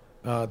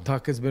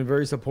 Tuck has been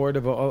very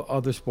supportive of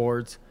other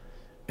sports.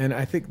 And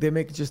I think they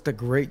make just a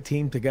great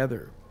team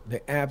together.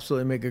 They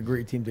absolutely make a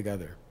great team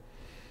together.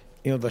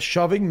 The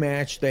shoving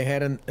match they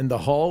had in the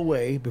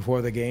hallway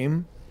before the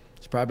game,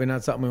 it's probably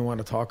not something we want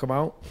to talk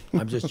about.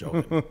 I'm just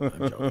joking.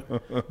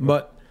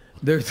 But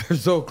they're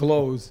so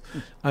close.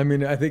 I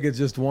mean, I think it's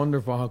just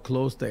wonderful how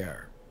close they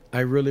are. I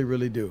really,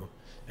 really do.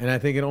 And I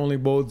think it only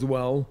bodes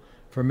well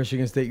for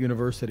Michigan State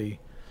University.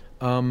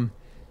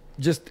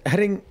 Just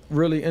heading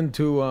really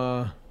into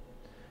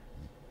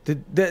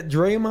that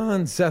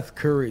Draymond Seth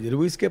Curry. Did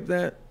we skip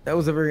that? That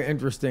was a very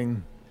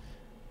interesting.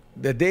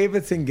 The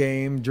Davidson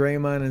game,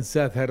 Draymond and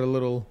Seth had a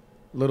little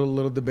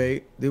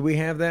debate. Did we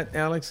have that,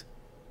 Alex?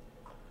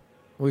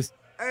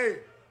 Hey,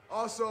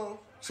 also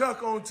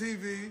Chuck on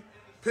TV,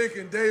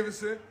 picking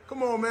Davidson.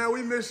 Come on, man,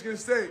 we Michigan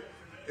State.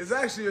 It's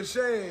actually a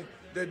shame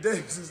that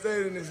Davidson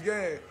stayed in this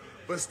game.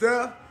 But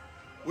Steph,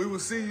 we will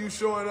see you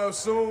showing up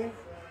soon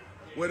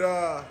with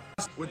that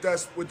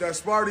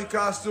Sparty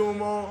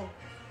costume on.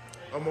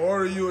 I'm gonna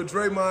order you a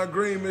Draymond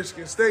Green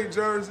Michigan State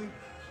jersey,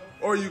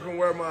 or you can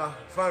wear my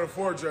Final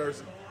Four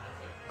jersey.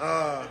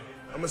 I'm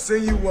gonna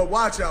send you what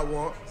watch I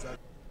want.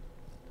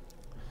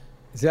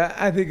 See,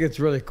 I think it's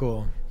really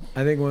cool.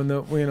 I think when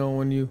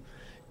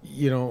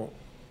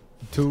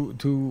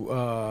two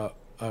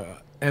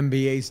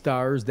NBA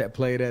stars that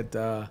played at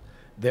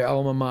their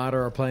alma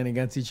mater are playing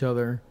against each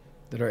other,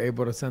 that are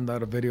able to send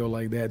out a video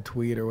like that,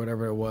 tweet or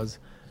whatever it was,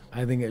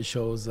 I think it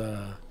shows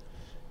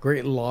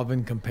great love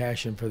and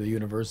compassion for the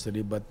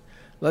university. But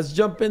let's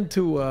jump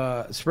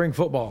into spring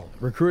football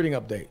recruiting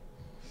update.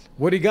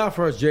 What do you got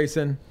for us,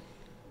 Jason?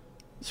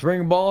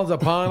 Spring ball is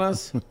upon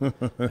us,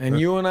 and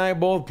you and I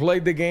both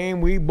played the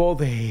game. We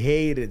both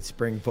hated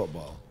spring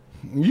football.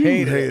 You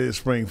hated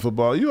spring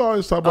football. You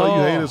always talk about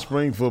you hated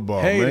spring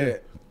football, man.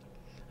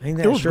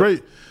 It was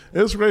great.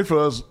 It was great for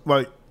us,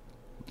 like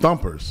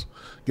thumpers,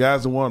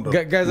 guys that wanted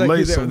to guys like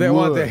you that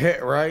want to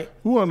hit, right?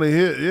 Who wanted to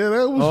hit? Yeah,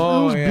 that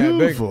was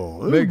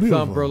beautiful. Big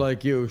thumper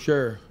like you,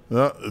 sure.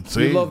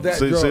 See, you love that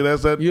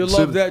drill. You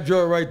love that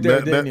drill right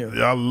there, didn't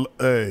you?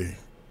 Hey,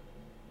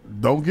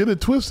 don't get it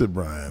twisted,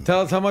 Brian.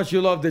 Tell us how much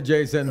you loved it,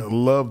 Jason. I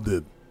loved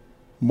it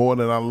more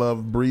than I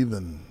loved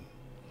breathing.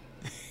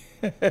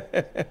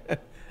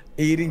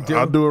 Eating too.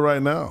 I'll do it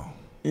right now.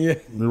 Yeah,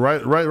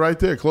 right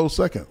there, close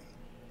second.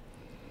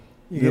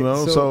 You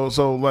know,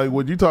 so like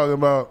what you talking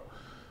about,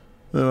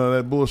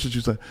 that bullshit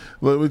you say.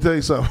 Let me tell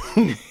you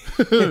something.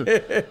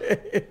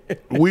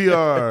 We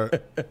are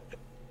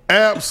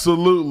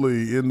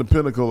absolutely in the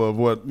pinnacle of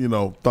what,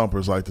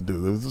 thumpers like to do.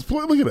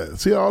 Look at that.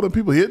 See all the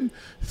people hitting?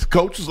 The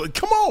coach is like,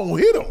 come on,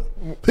 hit them.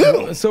 Hit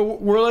them. So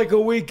we're like a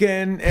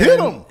weekend. Hit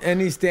them.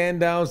 Any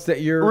standouts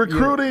that you're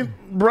recruiting?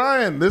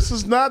 Brian, this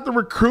is not the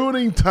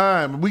recruiting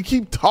time. We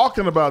keep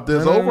talking about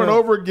this over and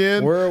over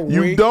again.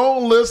 You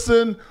don't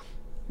listen.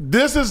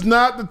 This is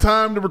not the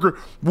time to recruit.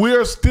 We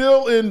are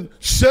still in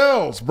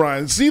shells,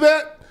 Brian. See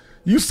that?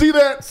 You see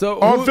that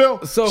on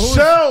film?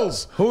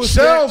 Shells.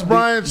 Shells,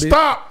 Brian.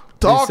 Stop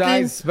talking.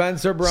 Besides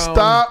Spencer Brown.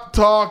 Stop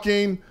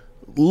talking.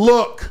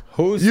 Look.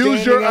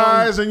 Use your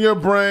eyes and your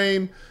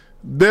brain.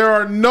 There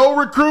are no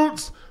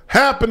recruits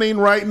happening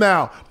right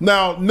now.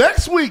 Now,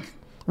 next week,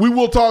 we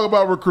will talk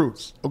about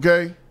recruits,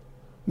 okay?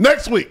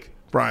 Next week,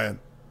 Brian.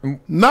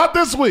 Not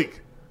this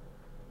week.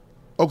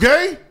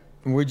 Okay?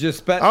 We just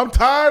spent. I'm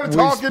tired of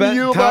talking to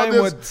you about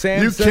this. With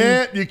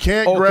Samson, you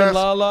can't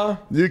grasp.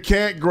 You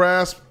can't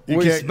grasp.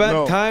 We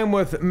spent time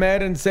with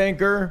Madden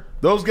Sanker.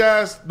 Those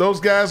guys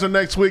are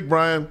next week,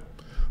 Brian,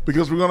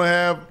 because we're gonna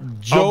have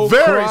Joe a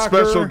very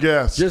Crocker special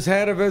guest. Just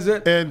had a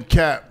visit. And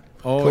Cap.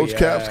 Coach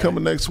Cap's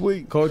coming next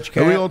week. Coach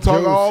Cap. And we're gonna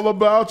talk all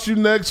about you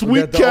next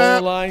week,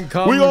 Cap.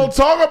 We're gonna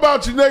talk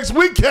about you next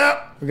week,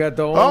 Cap. We got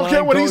the I don't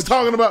care what he's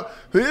talking about.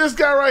 This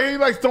guy right here, he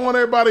likes throwing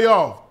everybody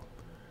off.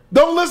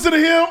 Don't listen to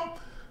him.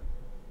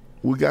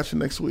 We got you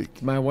next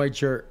week. My white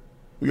shirt.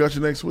 We got you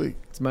next week.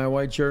 It's my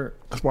white shirt.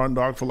 Spartan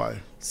Dog for life.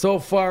 So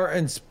far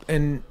in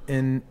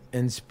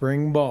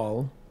spring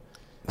ball.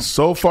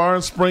 So far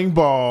in spring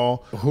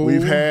ball,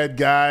 we've had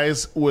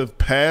guys with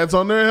pads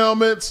on their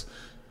helmets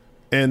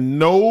and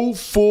no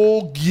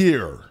full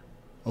gear.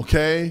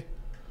 Okay?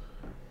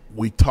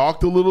 We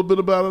talked a little bit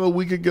about it a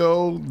week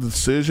ago,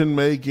 decision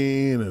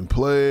making and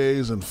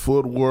plays and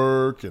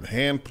footwork and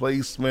hand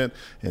placement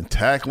and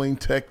tackling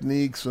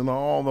techniques, and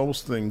all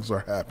those things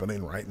are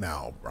happening right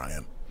now,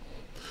 Brian.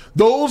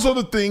 Those are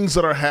the things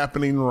that are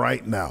happening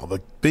right now,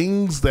 the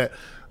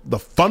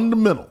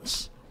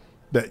fundamentals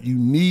that you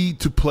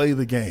need to play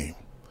the game.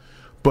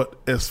 But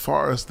as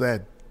far as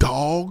that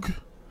dog,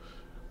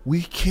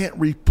 we can't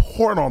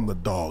report on the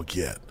dog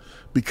yet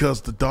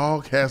because the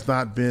dog has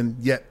not been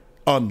yet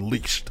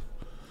unleashed.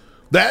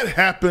 That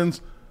happens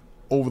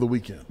over the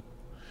weekend.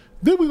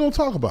 Then we're going to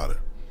talk about it.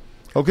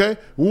 Okay?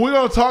 We're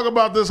going to talk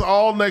about this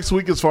all next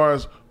week as far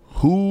as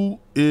who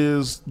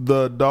is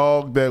the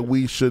dog that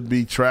we should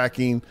be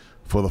tracking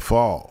for the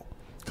fall.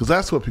 Because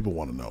that's what people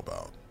want to know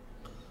about.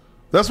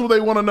 That's what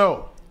they want to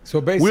know. So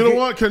basically, we don't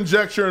want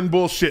conjecture and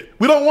bullshit.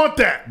 We don't want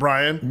that,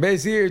 Brian.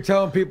 Basically, you're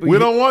telling people we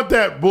don't want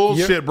that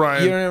bullshit,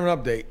 Brian. You don't have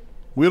an update.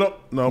 We don't.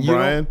 No,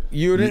 Brian.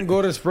 You didn't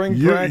go to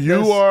spring practice.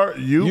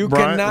 You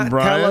Brian, cannot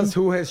tell us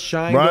who has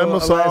shined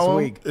last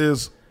week.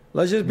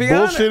 Let's just be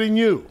bullshitting honest.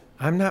 you.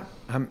 I'm not.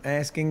 I'm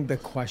asking the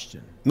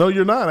question. No,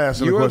 you're not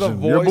asking the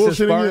question. You're the voice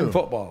bullshitting of Spartan you.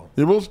 football.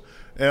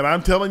 And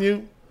I'm telling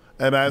you,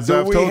 and as Do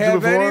I've we told you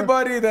have before,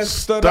 anybody that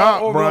stood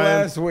out over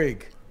last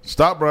week?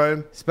 Stop,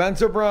 Brian.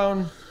 Spencer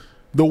Brown.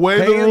 The way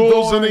the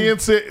rules in the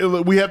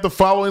NCAA, we have to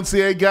follow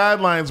NCAA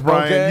guidelines,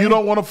 Brian. Okay. You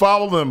don't want to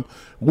follow them.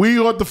 We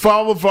want to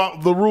follow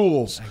the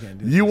rules.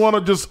 You want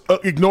to just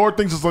ignore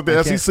things just like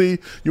the SEC.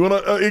 You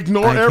want to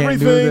ignore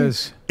everything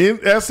in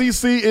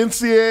SEC,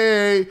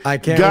 NCAA I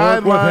can't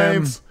guidelines.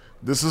 work with him.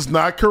 This is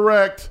not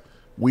correct.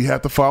 We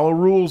have to follow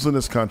rules in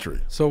this country.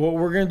 So what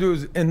we're going to do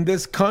is, in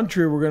this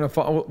country, we're going to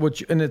follow,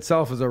 which in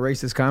itself is a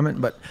racist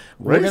comment, but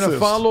we're going to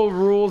follow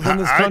rules in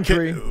this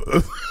country.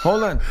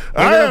 Hold on.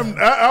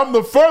 I'm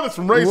the furthest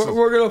from racist.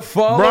 We're going to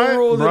follow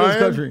rules in this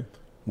country.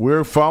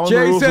 We're following the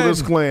rules of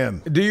this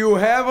clan. Do you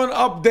have an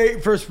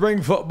update for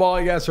spring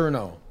football, yes or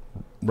no?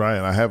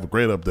 Brian, I have a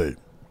great update.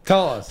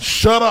 Tell us.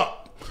 Shut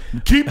up.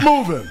 Keep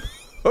moving.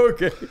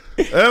 Okay.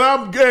 And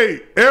I'm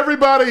gay.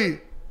 Everybody.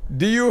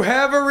 Do you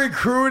have a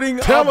recruiting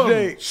Tell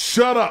update? Them,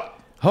 shut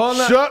up. Hold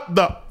on. Shut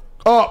the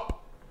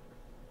up.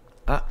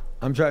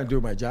 I'm trying to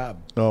do my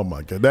job. Oh,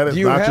 my God. That is not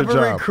your job. Do you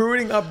have a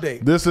recruiting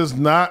update? This is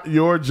not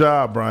your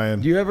job, Brian.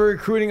 Do you have a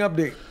recruiting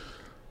update?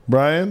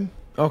 Brian?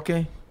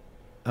 Okay.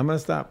 I'm going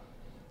to stop.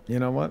 You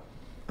know what?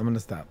 I'm going to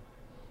stop.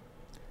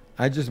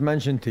 I just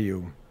mentioned to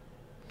you.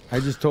 I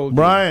just told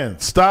Brian,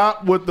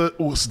 stop with the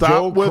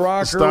Joe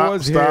Crocker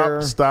was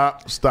here.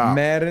 Stop.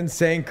 Madden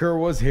Sanker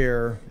was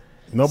here.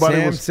 Nobody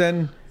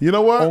Samson. You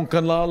know what?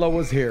 Onkanlala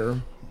was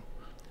here.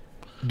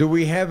 Do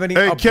we have any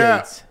updates? updates?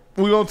 Cap,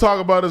 we're going to talk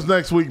about this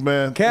next week,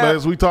 man. Cap,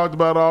 as we talked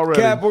about already.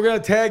 Cap, we're going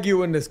to tag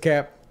you in this,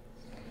 Cap.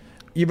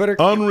 You better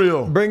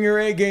Unreal. Bring your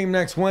A game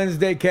next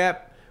Wednesday,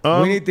 Cap.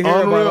 We need to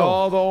hear about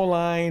all the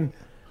O-line,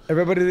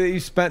 everybody that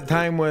you spent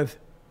time with.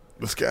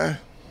 This guy.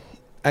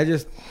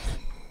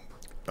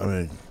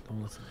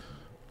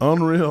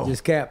 Unreal.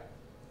 Just Cap.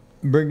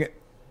 Bring it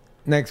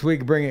next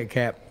week. Bring it,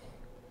 Cap.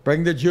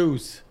 Bring the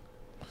juice.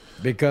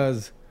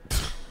 Because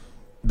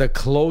the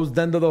closed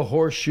end of the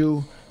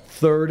horseshoe,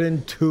 3rd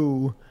and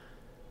 2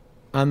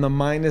 on the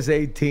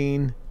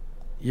 -18,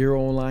 your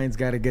O-line's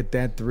got to get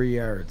that 3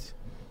 yards,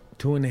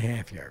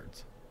 2.5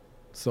 yards.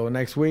 So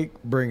next week,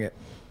 bring it.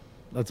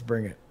 Let's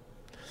bring it.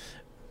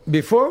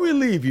 Before we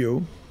leave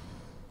you,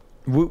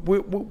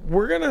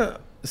 we're going to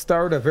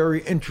start a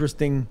very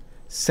interesting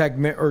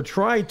segment, or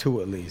try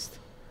to at least.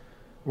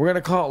 We're going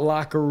to call it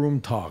Locker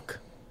Room Talk.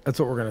 That's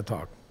what we're going to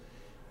talk.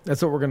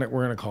 That's what we're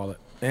going to call it.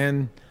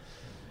 And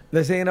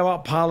this ain't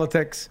about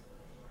politics.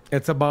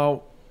 It's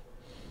about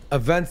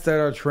events that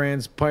are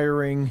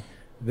transpiring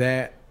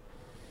that,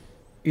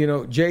 you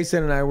know,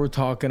 Jason and I were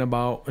talking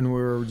about, and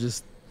we were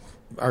just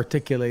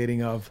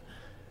articulating of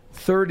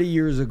 30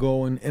 years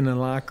ago in a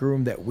locker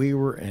room that we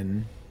were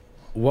in,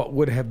 what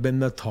would have been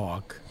the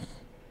talk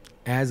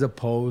as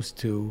opposed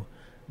to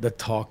the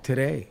talk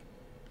today.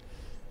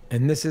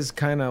 And this is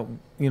kind of,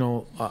 you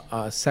know,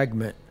 a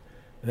segment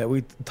that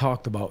we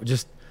talked about,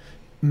 just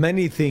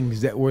many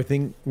things that we're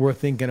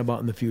thinking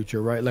about in the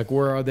future, right? Like,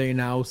 where are they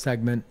now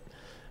segment.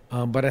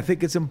 But I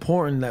think it's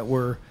important that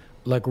we're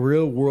like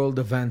real world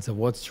events of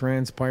what's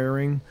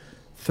transpiring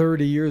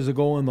 30 years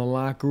ago in the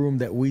locker room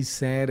that we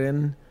sat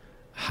in.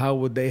 How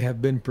would they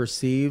have been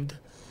perceived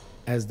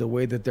as the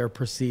way that they're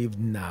perceived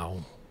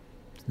now?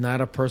 It's not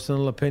a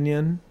personal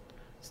opinion.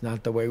 It's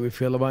not the way we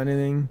feel about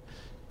anything.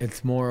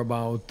 It's more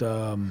about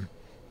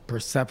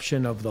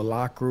perception of the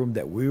locker room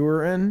that we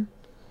were in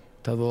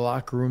to the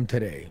locker room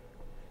today.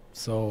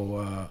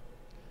 So,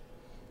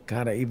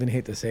 God, I even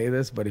hate to say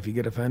this, but if you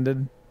get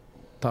offended,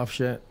 tough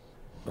shit,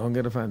 don't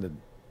get offended,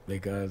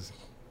 because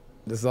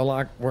this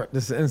is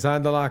this is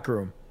inside the locker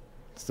room.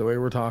 It's the way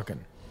we're talking.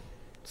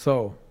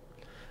 So,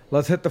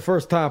 let's hit the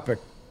first topic.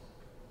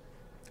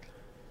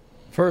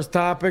 First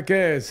topic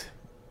is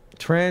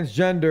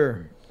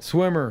transgender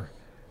swimmer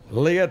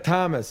Leah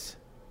Thomas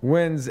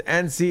wins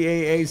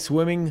NCAA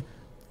swimming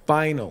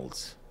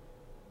finals.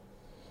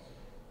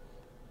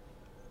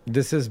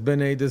 This has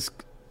been a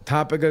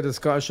topic of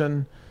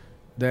discussion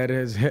that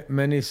has hit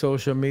many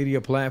social media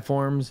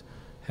platforms,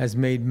 has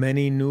made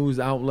many news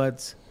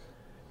outlets,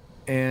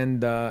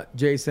 and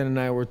Jason and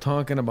I were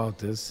talking about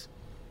this.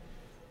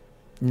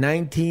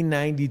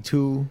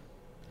 1992,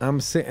 I'm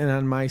sitting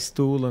on my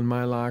stool in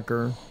my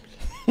locker,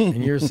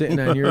 and you're sitting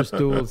on your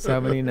stool,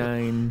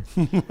 79,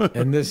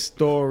 and this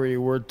story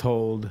we're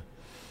told.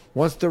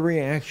 What's the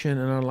reaction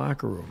in our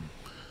locker room?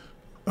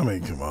 I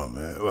mean, come on,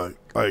 man.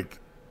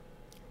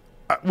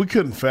 We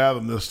couldn't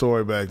fathom this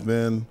story back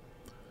then.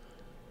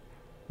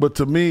 But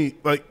to me,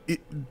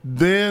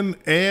 then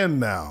and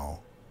now,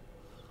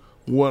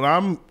 what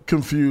I'm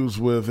confused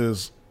with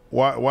is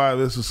why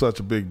this is such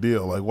a big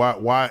deal. Like,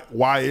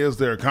 why is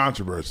there a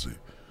controversy?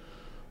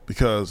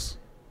 Because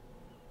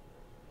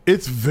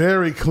it's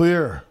very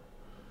clear.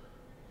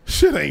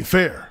 Shit ain't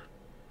fair.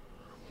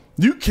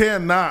 You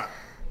cannot.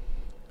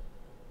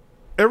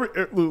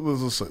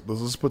 Let's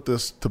just put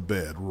this to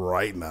bed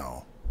right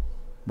now,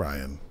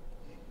 Brian.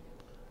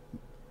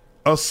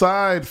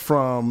 Aside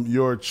from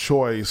your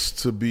choice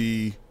to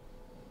be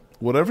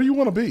whatever you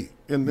want to be,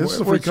 and this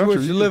is a free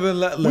country, you live and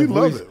let live. We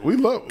love it. We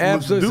love it.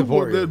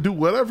 Absolutely do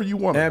whatever you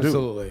want to do.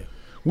 Absolutely.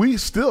 We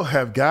still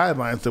have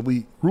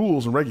guidelines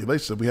rules and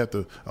regulations that we have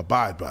to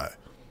abide by.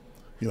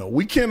 You know,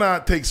 we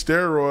cannot take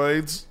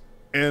steroids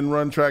and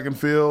run track and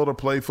field or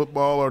play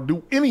football or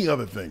do any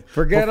other thing.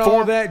 Forget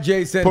all that,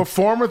 Jason.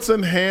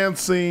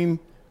 Performance-enhancing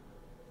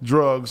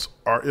drugs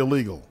are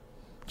illegal.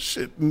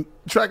 Shit,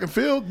 track and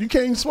field, you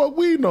can't even smoke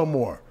weed no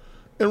more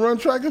and run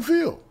track and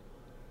field.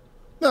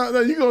 Now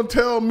you're going to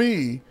tell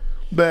me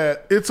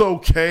that it's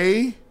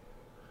okay.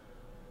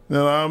 And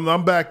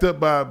I'm backed up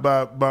by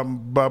my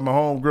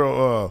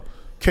homegirl,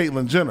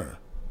 Caitlyn Jenner.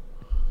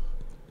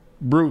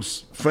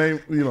 Bruce,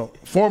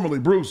 formerly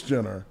Bruce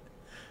Jenner,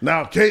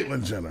 now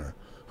Caitlyn Jenner,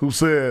 who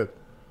said,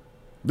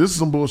 this is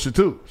some bullshit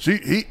too.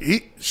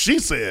 She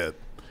said,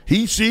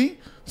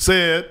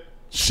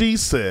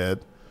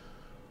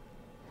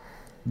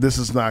 this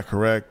is not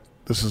correct.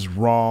 This is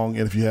wrong.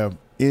 And if you have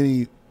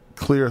any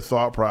clear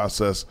thought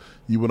process,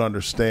 you would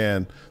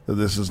understand that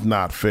this is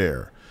not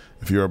fair.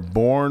 If you're a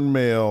born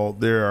male,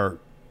 there are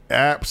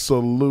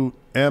absolute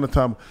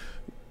anatomical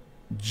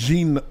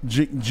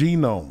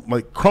genome,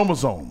 like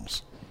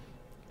chromosomes,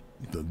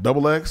 the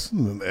double X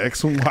and the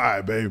X and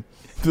Y, babe.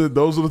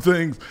 Those are the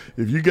things.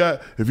 If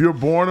you're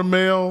born a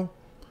male,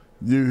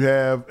 you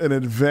have an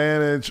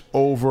advantage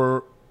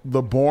over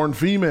the born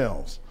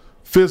females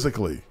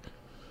physically.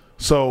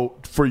 So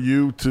for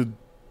you to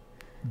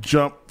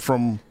jump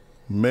from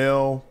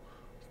male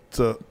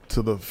to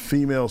the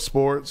female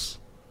sports,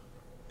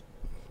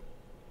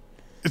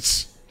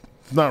 it's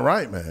not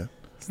right, man.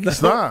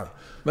 It's not.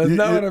 That's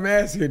not what I'm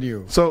asking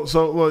you. So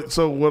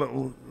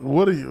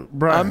what are you,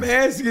 Brian? I'm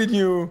asking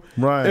you,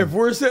 Brian, if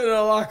we're sitting in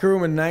a locker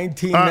room in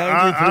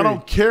 1993. I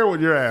don't care what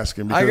you're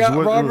asking. Because I got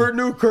Robert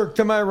Newkirk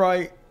to my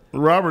right.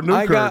 Robert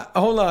Newkirk.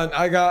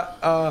 I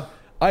got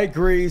Ike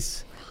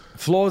Reese,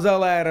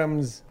 Flozell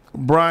Adams.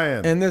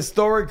 Brian. And this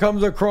story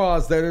comes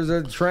across that there's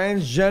a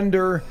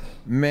transgender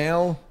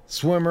male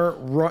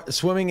swimmer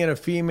swimming in a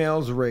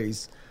female's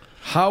race.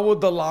 How would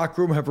the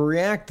locker room have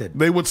reacted?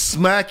 They would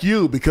smack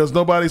you because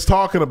nobody's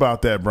talking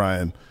about that,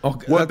 Brian.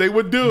 Okay, what they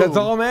would do that's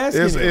all I'm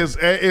asking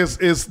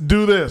is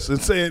do this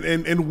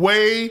and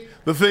weigh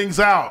the things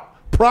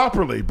out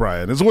properly,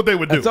 Brian. Is what they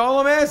would do. That's all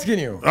I'm asking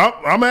you.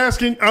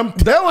 I'm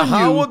telling you.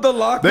 How would the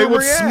locker room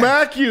react? They would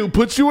smack you,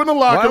 put you in the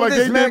locker like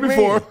they did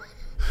before,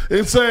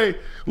 and say,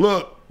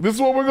 look, this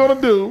is what we're going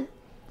to do.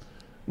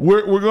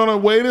 We're going to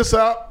weigh this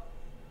out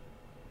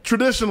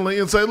traditionally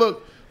and say,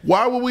 look,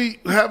 why would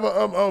we have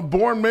a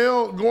born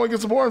male going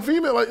against a born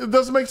female? Like, it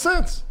doesn't make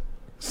sense.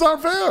 It's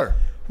not fair.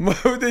 Why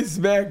would they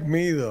smack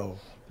me, though?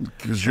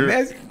 Because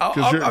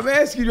I'm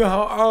asking you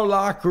how our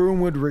locker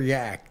room would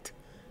react.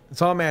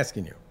 That's all I'm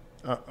asking you.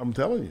 I'm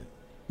telling you.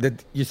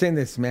 That you're saying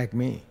they smack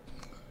me.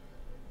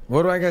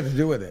 What do I got to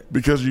do with it?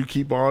 Because you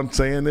keep on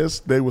saying this,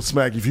 they would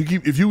smack you.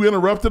 If you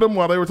interrupted them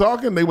while they were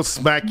talking, they would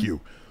smack you.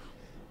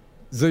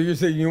 So you're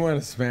saying you want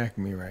to smack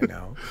me right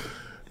now?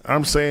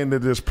 I'm saying that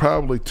there's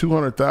probably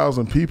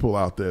 200,000 people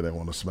out there that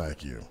want to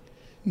smack you.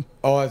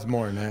 Oh, it's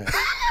more than that.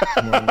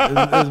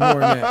 There's more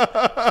than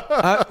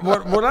that.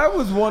 What I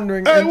was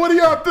wondering... Hey, what do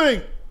y'all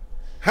think?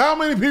 How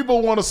many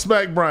people want to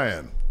smack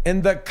Brian?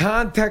 In the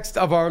context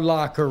of our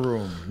locker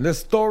room, the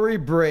story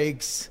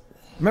breaks.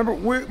 Remember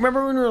when we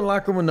were in the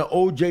locker room when the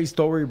OJ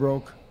story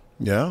broke?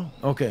 Yeah.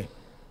 Okay.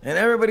 And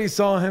everybody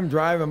saw him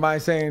driving by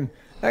saying,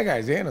 that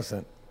guy's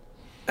innocent.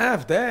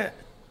 After that,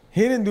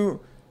 he didn't do...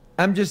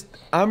 I'm just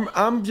That's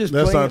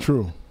playing. not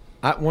true.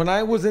 When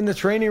I was in the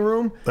training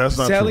room, that's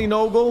not Sally true.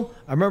 Nogle,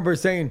 I remember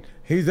saying,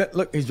 he's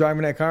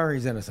driving that car,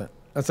 he's innocent.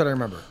 That's what I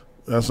remember.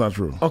 That's not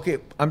true. Okay,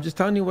 I'm just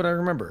telling you what I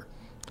remember.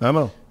 I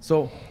know.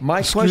 So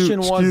my question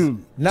was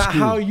not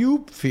how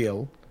you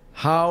feel,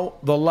 how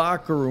the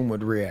locker room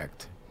would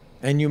react.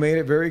 And you made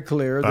it very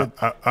clear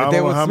that, I don't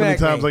know how many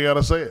times I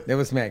gotta say it. They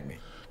would smack me.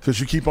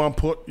 Because you keep on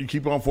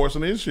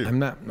forcing the issue.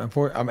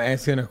 I'm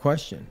asking a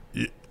question.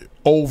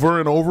 Over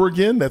and over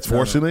again, that's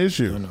forcing the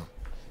issue.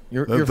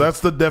 No.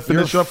 That's the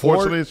definition of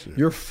forcing the issue.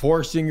 You're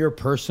forcing your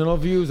personal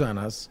views on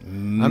us.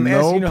 I'm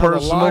asking you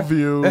personal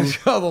views. That's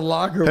how the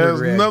locker room has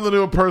react. nothing to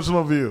do with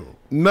personal view.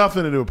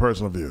 Nothing to do with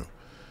personal view.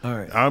 All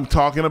right. I'm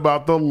talking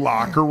about the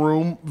locker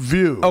room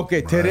view.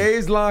 Okay,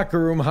 today's locker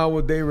room, how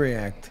would they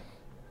react?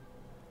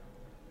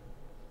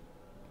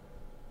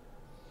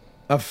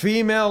 A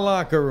female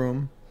locker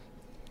room,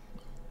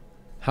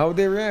 how would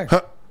they react?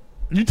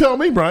 You tell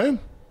me, Brian.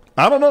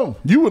 I don't know.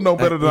 You would know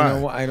better than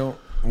I. I don't.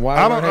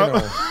 Why would I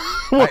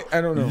know? I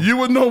don't know. You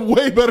would know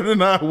way better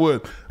than I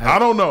would. I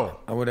don't know.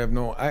 I would have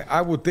no.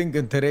 I would think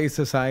in today's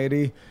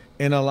society,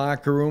 in a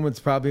locker room,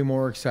 it's probably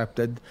more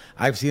accepted.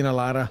 I've seen a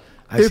lot of.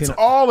 It's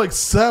all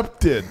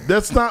accepted.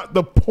 That's not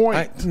the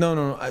point.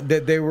 No.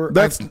 They were.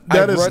 That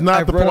is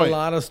not the point. I've read a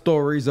lot of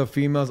stories of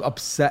females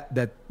upset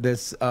that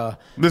this is not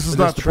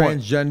the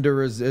point.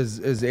 Transgender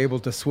is able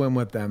to swim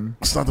with them.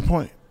 It's not the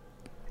point.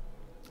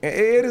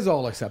 It is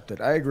all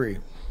accepted. I agree.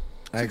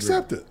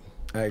 Accept it.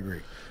 I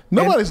agree.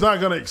 Nobody's not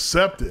going to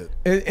accept it.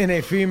 In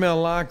a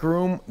female locker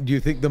room, do you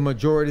think the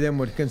majority of them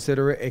would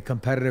consider it a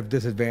competitive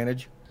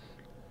disadvantage?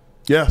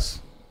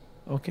 Yes.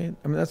 Okay.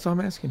 I mean, that's all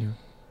I'm asking you.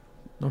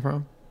 No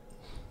problem.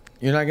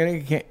 You're not gonna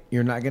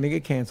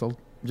get canceled.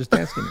 I'm just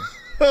asking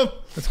you.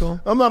 That's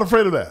cool. I'm not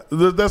afraid of that.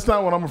 That's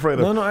not what I'm afraid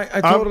of. No, I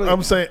totally.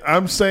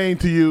 I'm saying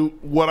to you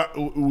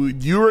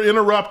you're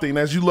interrupting,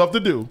 as you love to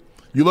do.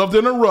 You love to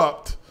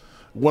interrupt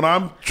when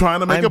I'm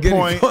trying to make a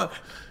point.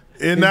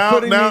 And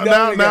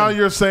now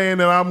you're saying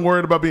that I'm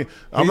worried about being.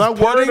 I'm not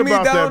worried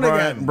about that,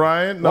 Brian. Again.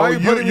 Brian, no,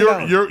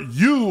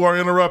 you are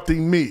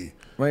interrupting me.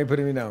 Why are you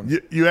putting me down?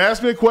 You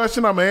asked me a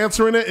question, I'm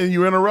answering it, and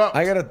you interrupt.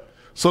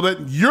 So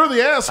that you're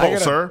the asshole,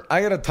 sir.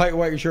 I got a tight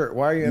white shirt.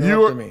 Why are you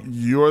interrupting me?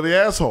 You're the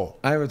asshole.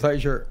 I have a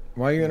tight shirt.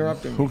 Why are you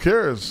interrupting me? Who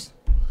cares?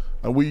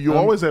 You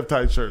always have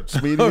tight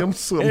shirts,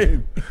 mediums,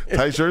 Okay.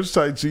 tight shirts,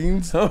 tight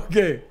jeans.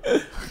 Okay.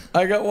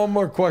 I got one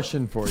more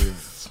question for you.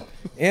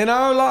 In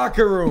our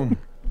locker room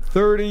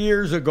 30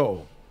 years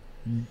ago,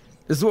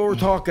 this is what we're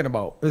talking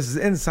about. This is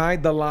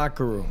inside the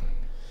locker room.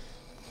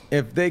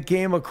 If they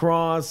came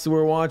across,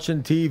 we're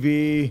watching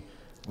TV.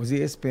 Was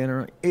ESPN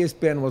around?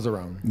 ESPN was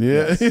around.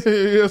 Yeah, Yes.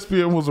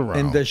 ESPN was around.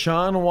 And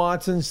Deshaun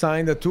Watson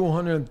signed a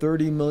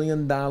 $230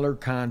 million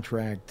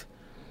contract,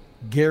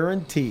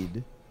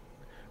 guaranteed,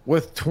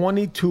 with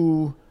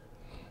 22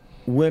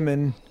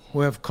 women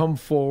who have come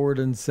forward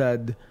and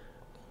said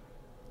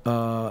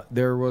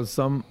there was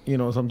some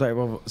type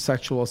of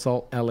sexual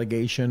assault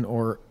allegation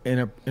or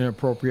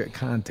inappropriate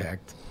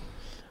contact.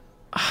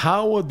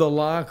 How would the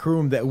locker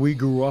room that we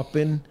grew up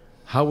in,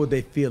 how would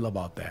they feel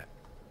about that?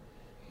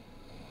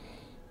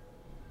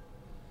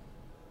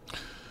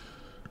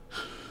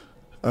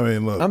 I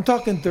mean, look. I'm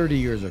talking 30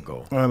 years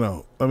ago. I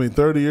know. I mean,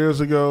 30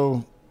 years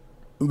ago,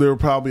 there were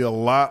probably a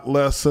lot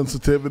less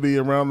sensitivity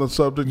around the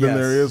subject than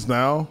there is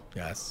now.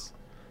 Yes.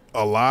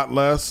 A lot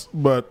less.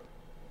 But,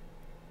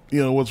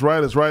 what's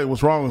right is right.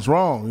 What's wrong is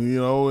wrong.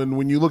 And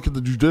when you look at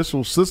the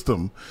judicial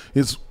system,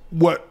 it's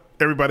what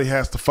everybody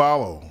has to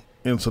follow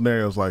in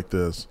scenarios like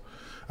this.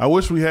 I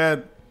wish we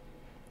had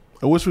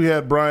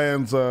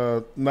Brian's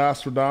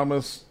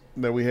Nostradamus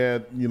that we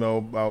had,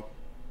 about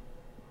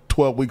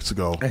 12 weeks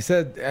ago. I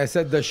said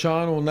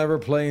Deshaun will never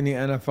play in the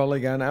NFL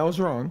again. I was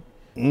wrong.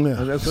 Yeah,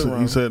 That's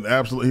wrong. He said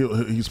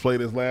absolutely. He's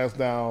played his last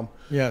down.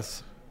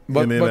 Yes, in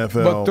the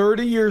NFL. But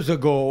 30 years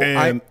ago,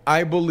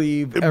 I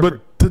believe.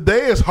 But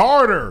today is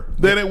harder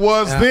than it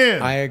was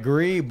then. I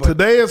agree. But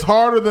today is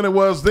harder than it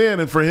was then,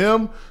 and for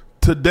him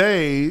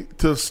today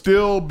to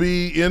still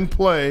be in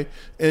play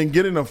and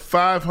getting a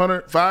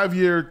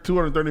 5-year,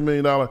 $230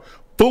 million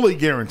fully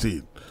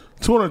guaranteed.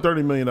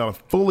 $230 million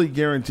fully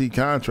guaranteed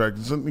contract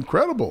is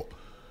incredible.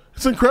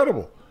 It's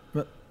incredible.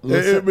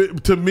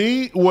 To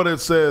me, what it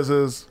says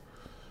is,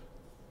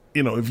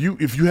 if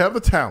you have the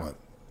talent,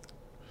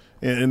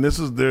 and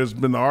there's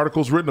been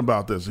articles written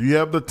about this. You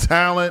have the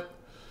talent,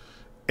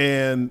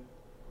 and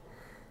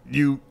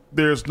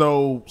there's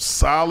no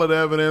solid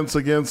evidence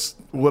against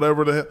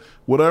whatever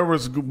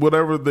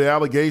the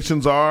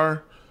allegations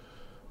are.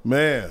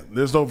 Man,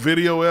 there's no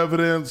video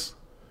evidence.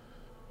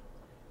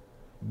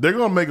 They're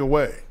gonna make a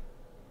way.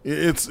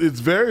 It's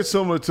very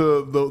similar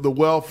to the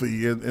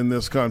wealthy in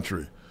this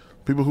country.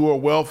 People who are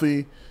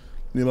wealthy,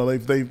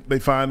 they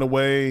find a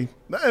way,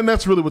 and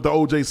that's really what the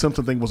O.J.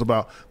 Simpson thing was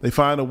about. They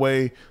find a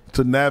way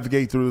to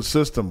navigate through the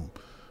system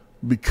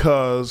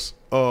because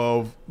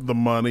of the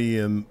money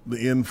and the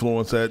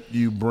influence that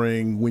you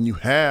bring when you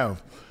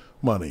have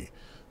money.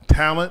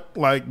 Talent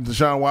like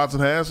Deshaun Watson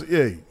has,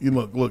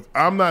 look,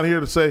 I'm not here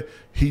to say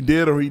he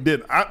did or he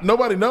didn't.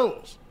 Nobody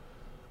knows.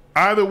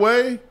 Either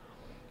way,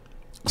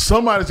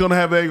 somebody's going to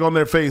have egg on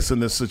their face in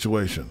this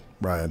situation,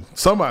 Brian.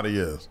 Somebody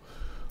is.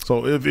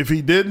 So if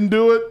he didn't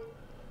do it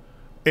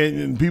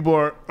and people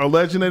are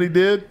alleging that he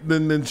did,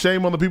 then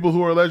shame on the people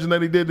who are alleging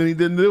that he did and he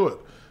didn't do it.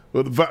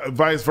 But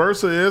vice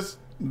versa is,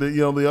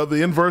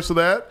 the inverse of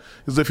that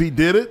is if he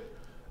did it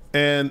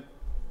and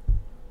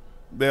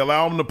they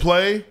allow him to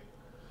play,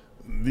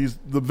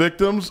 the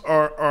victims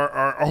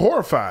are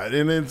horrified.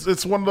 And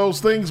it's one of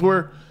those things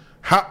where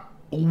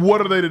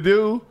what are they to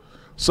do?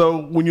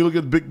 So when you look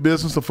at big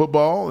business of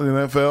football and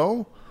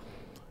NFL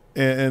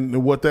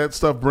and what that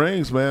stuff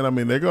brings, man, I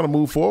mean, they're going to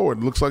move forward.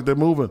 It looks like they're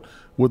moving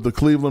with the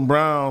Cleveland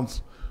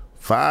Browns,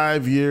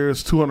 5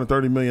 years,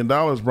 $230 million,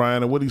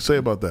 Brian. And what do you say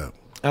about that?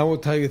 I will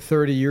tell you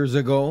 30 years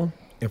ago,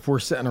 if we're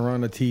sitting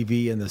around a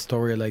TV and the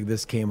story like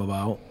this came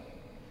about,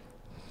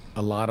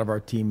 a lot of our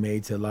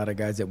teammates, a lot of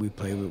guys that we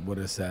play with would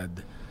have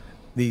said,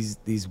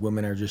 these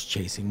women are just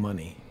chasing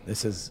money.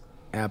 This is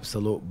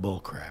absolute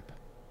bullcrap.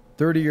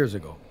 30 years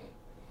ago.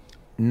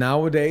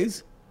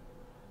 Nowadays,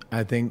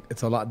 I think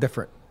it's a lot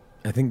different.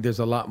 I think there's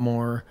a lot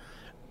more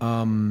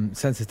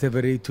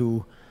sensitivity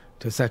to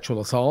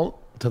sexual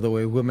assault, to the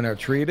way women are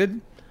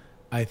treated.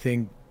 I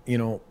think,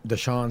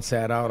 Deshaun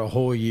sat out a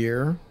whole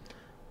year.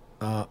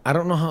 I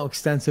don't know how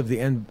extensive the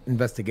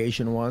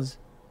investigation was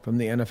from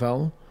the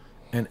NFL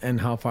and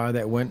how far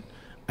that went.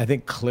 I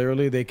think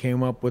clearly they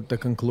came up with the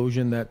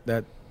conclusion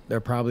that there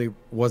probably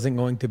wasn't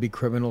going to be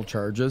criminal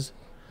charges.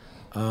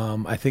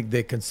 I think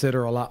they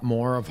consider a lot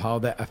more of how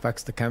that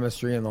affects the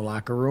chemistry in the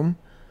locker room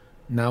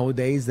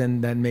nowadays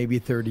than maybe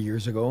 30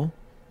 years ago.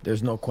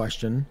 There's no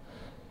question.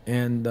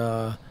 And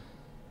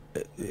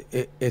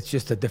it's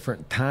just a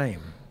different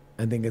time.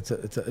 I think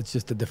it's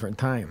just a different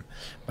time.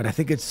 But I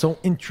think it's so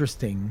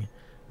interesting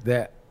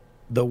that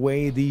the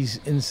way these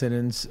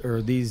incidents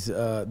or these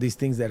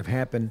things that have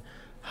happened,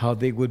 how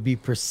they would be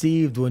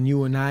perceived when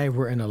you and I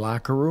were in a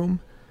locker room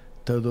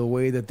to the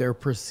way that they're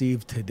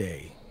perceived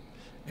today.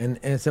 And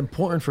it's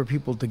important for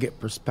people to get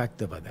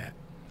perspective of that.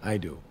 I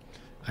do.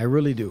 I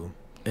really do.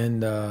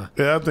 And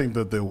I think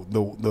that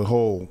the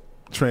whole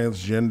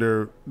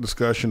transgender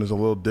discussion is a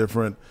little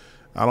different.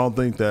 I don't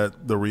think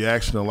that the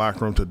reaction in the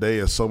locker room today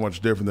is so much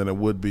different than it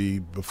would be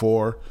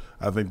before.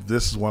 I think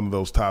this is one of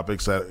those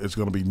topics that is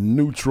going to be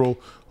neutral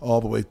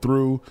all the way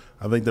through.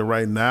 I think that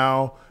right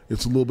now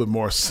it's a little bit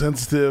more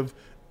sensitive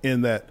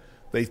in that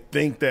they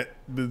think that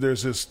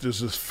there's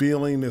this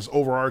feeling, this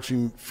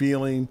overarching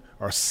feeling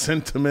or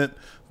sentiment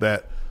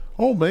that,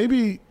 oh,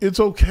 maybe it's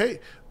okay.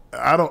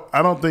 I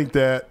don't think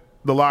that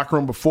the locker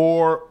room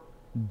before,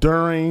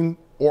 during,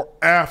 or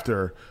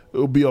after it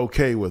will be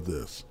okay with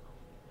this.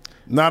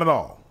 Not at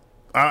all.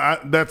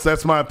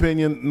 That's my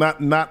opinion.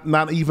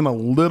 Not even a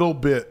little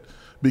bit,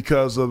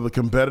 because of the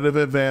competitive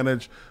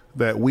advantage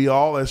that we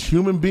all as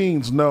human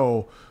beings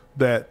know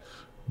that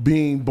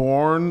being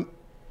born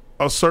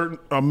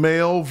a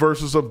male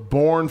versus a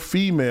born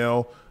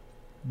female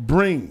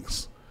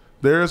brings.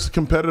 There's a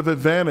competitive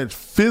advantage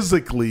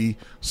physically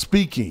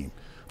speaking.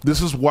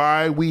 This is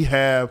why we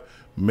have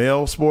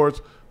male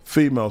sports,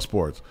 female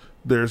sports.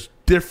 There's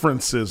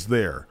differences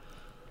there.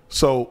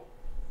 So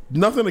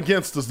nothing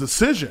against this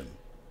decision,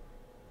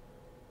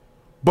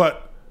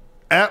 but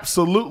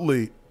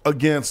absolutely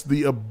against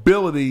the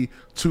ability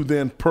to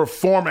then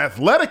perform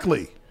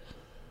athletically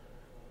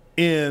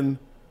in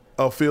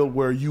a field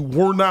where you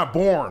were not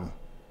born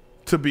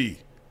to be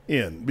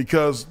in,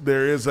 because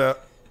there is a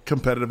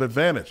competitive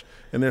advantage.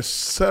 And there's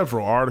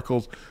several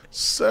articles,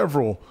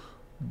 several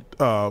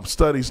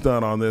studies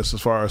done on this as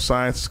far as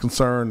science is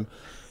concerned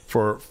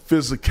for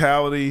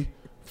physicality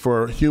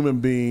for human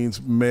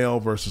beings, male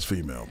versus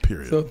female,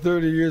 period. So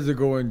 30 years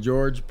ago when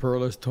George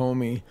Perlis told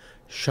me,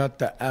 shut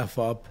the F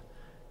up,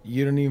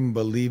 you don't even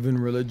believe in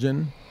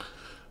religion?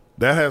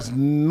 That has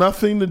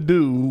nothing to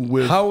do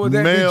with how would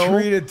that male, be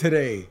treated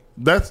today?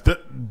 That's a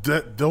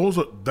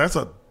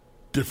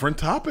different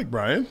topic,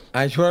 Brian.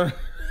 I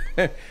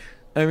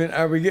mean,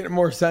 are we getting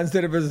more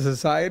sensitive as a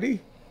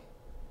society?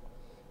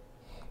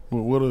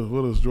 Well, what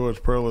does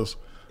George Perlis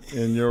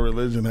and your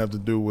religion have to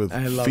do with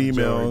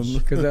female?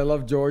 Because I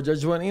love George. I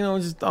just want,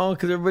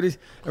 because everybody's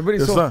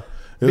it's so. Not,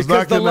 it's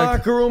because not the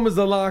locker room is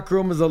the locker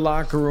room is the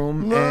locker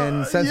room,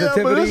 and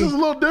sensitivity. Yeah, but this is a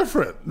little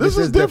different. This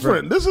is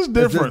different. This is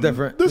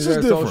different. These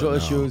are social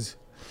issues.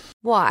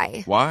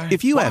 Why?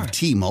 If you have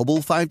T-Mobile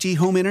 5G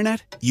home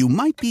internet, you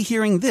might be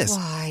hearing this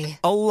Why?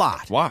 a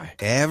lot. Why?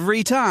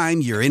 Every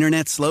time your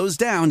internet slows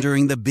down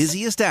during the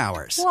busiest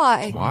hours.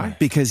 Why?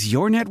 Because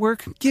your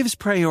network gives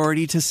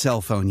priority to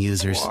cell phone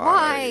users.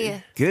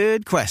 Why?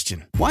 Good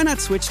question. Why not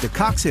switch to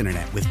Cox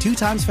Internet with 2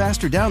 times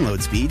faster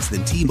download speeds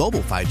than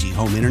T-Mobile 5G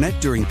home internet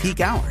during peak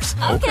hours?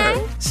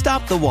 Okay.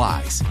 Stop the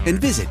whys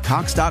and visit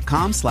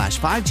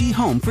cox.com/5G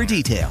home for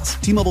details.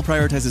 T-Mobile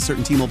prioritizes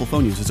certain T-Mobile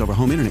phone users over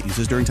home internet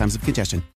users during times of congestion.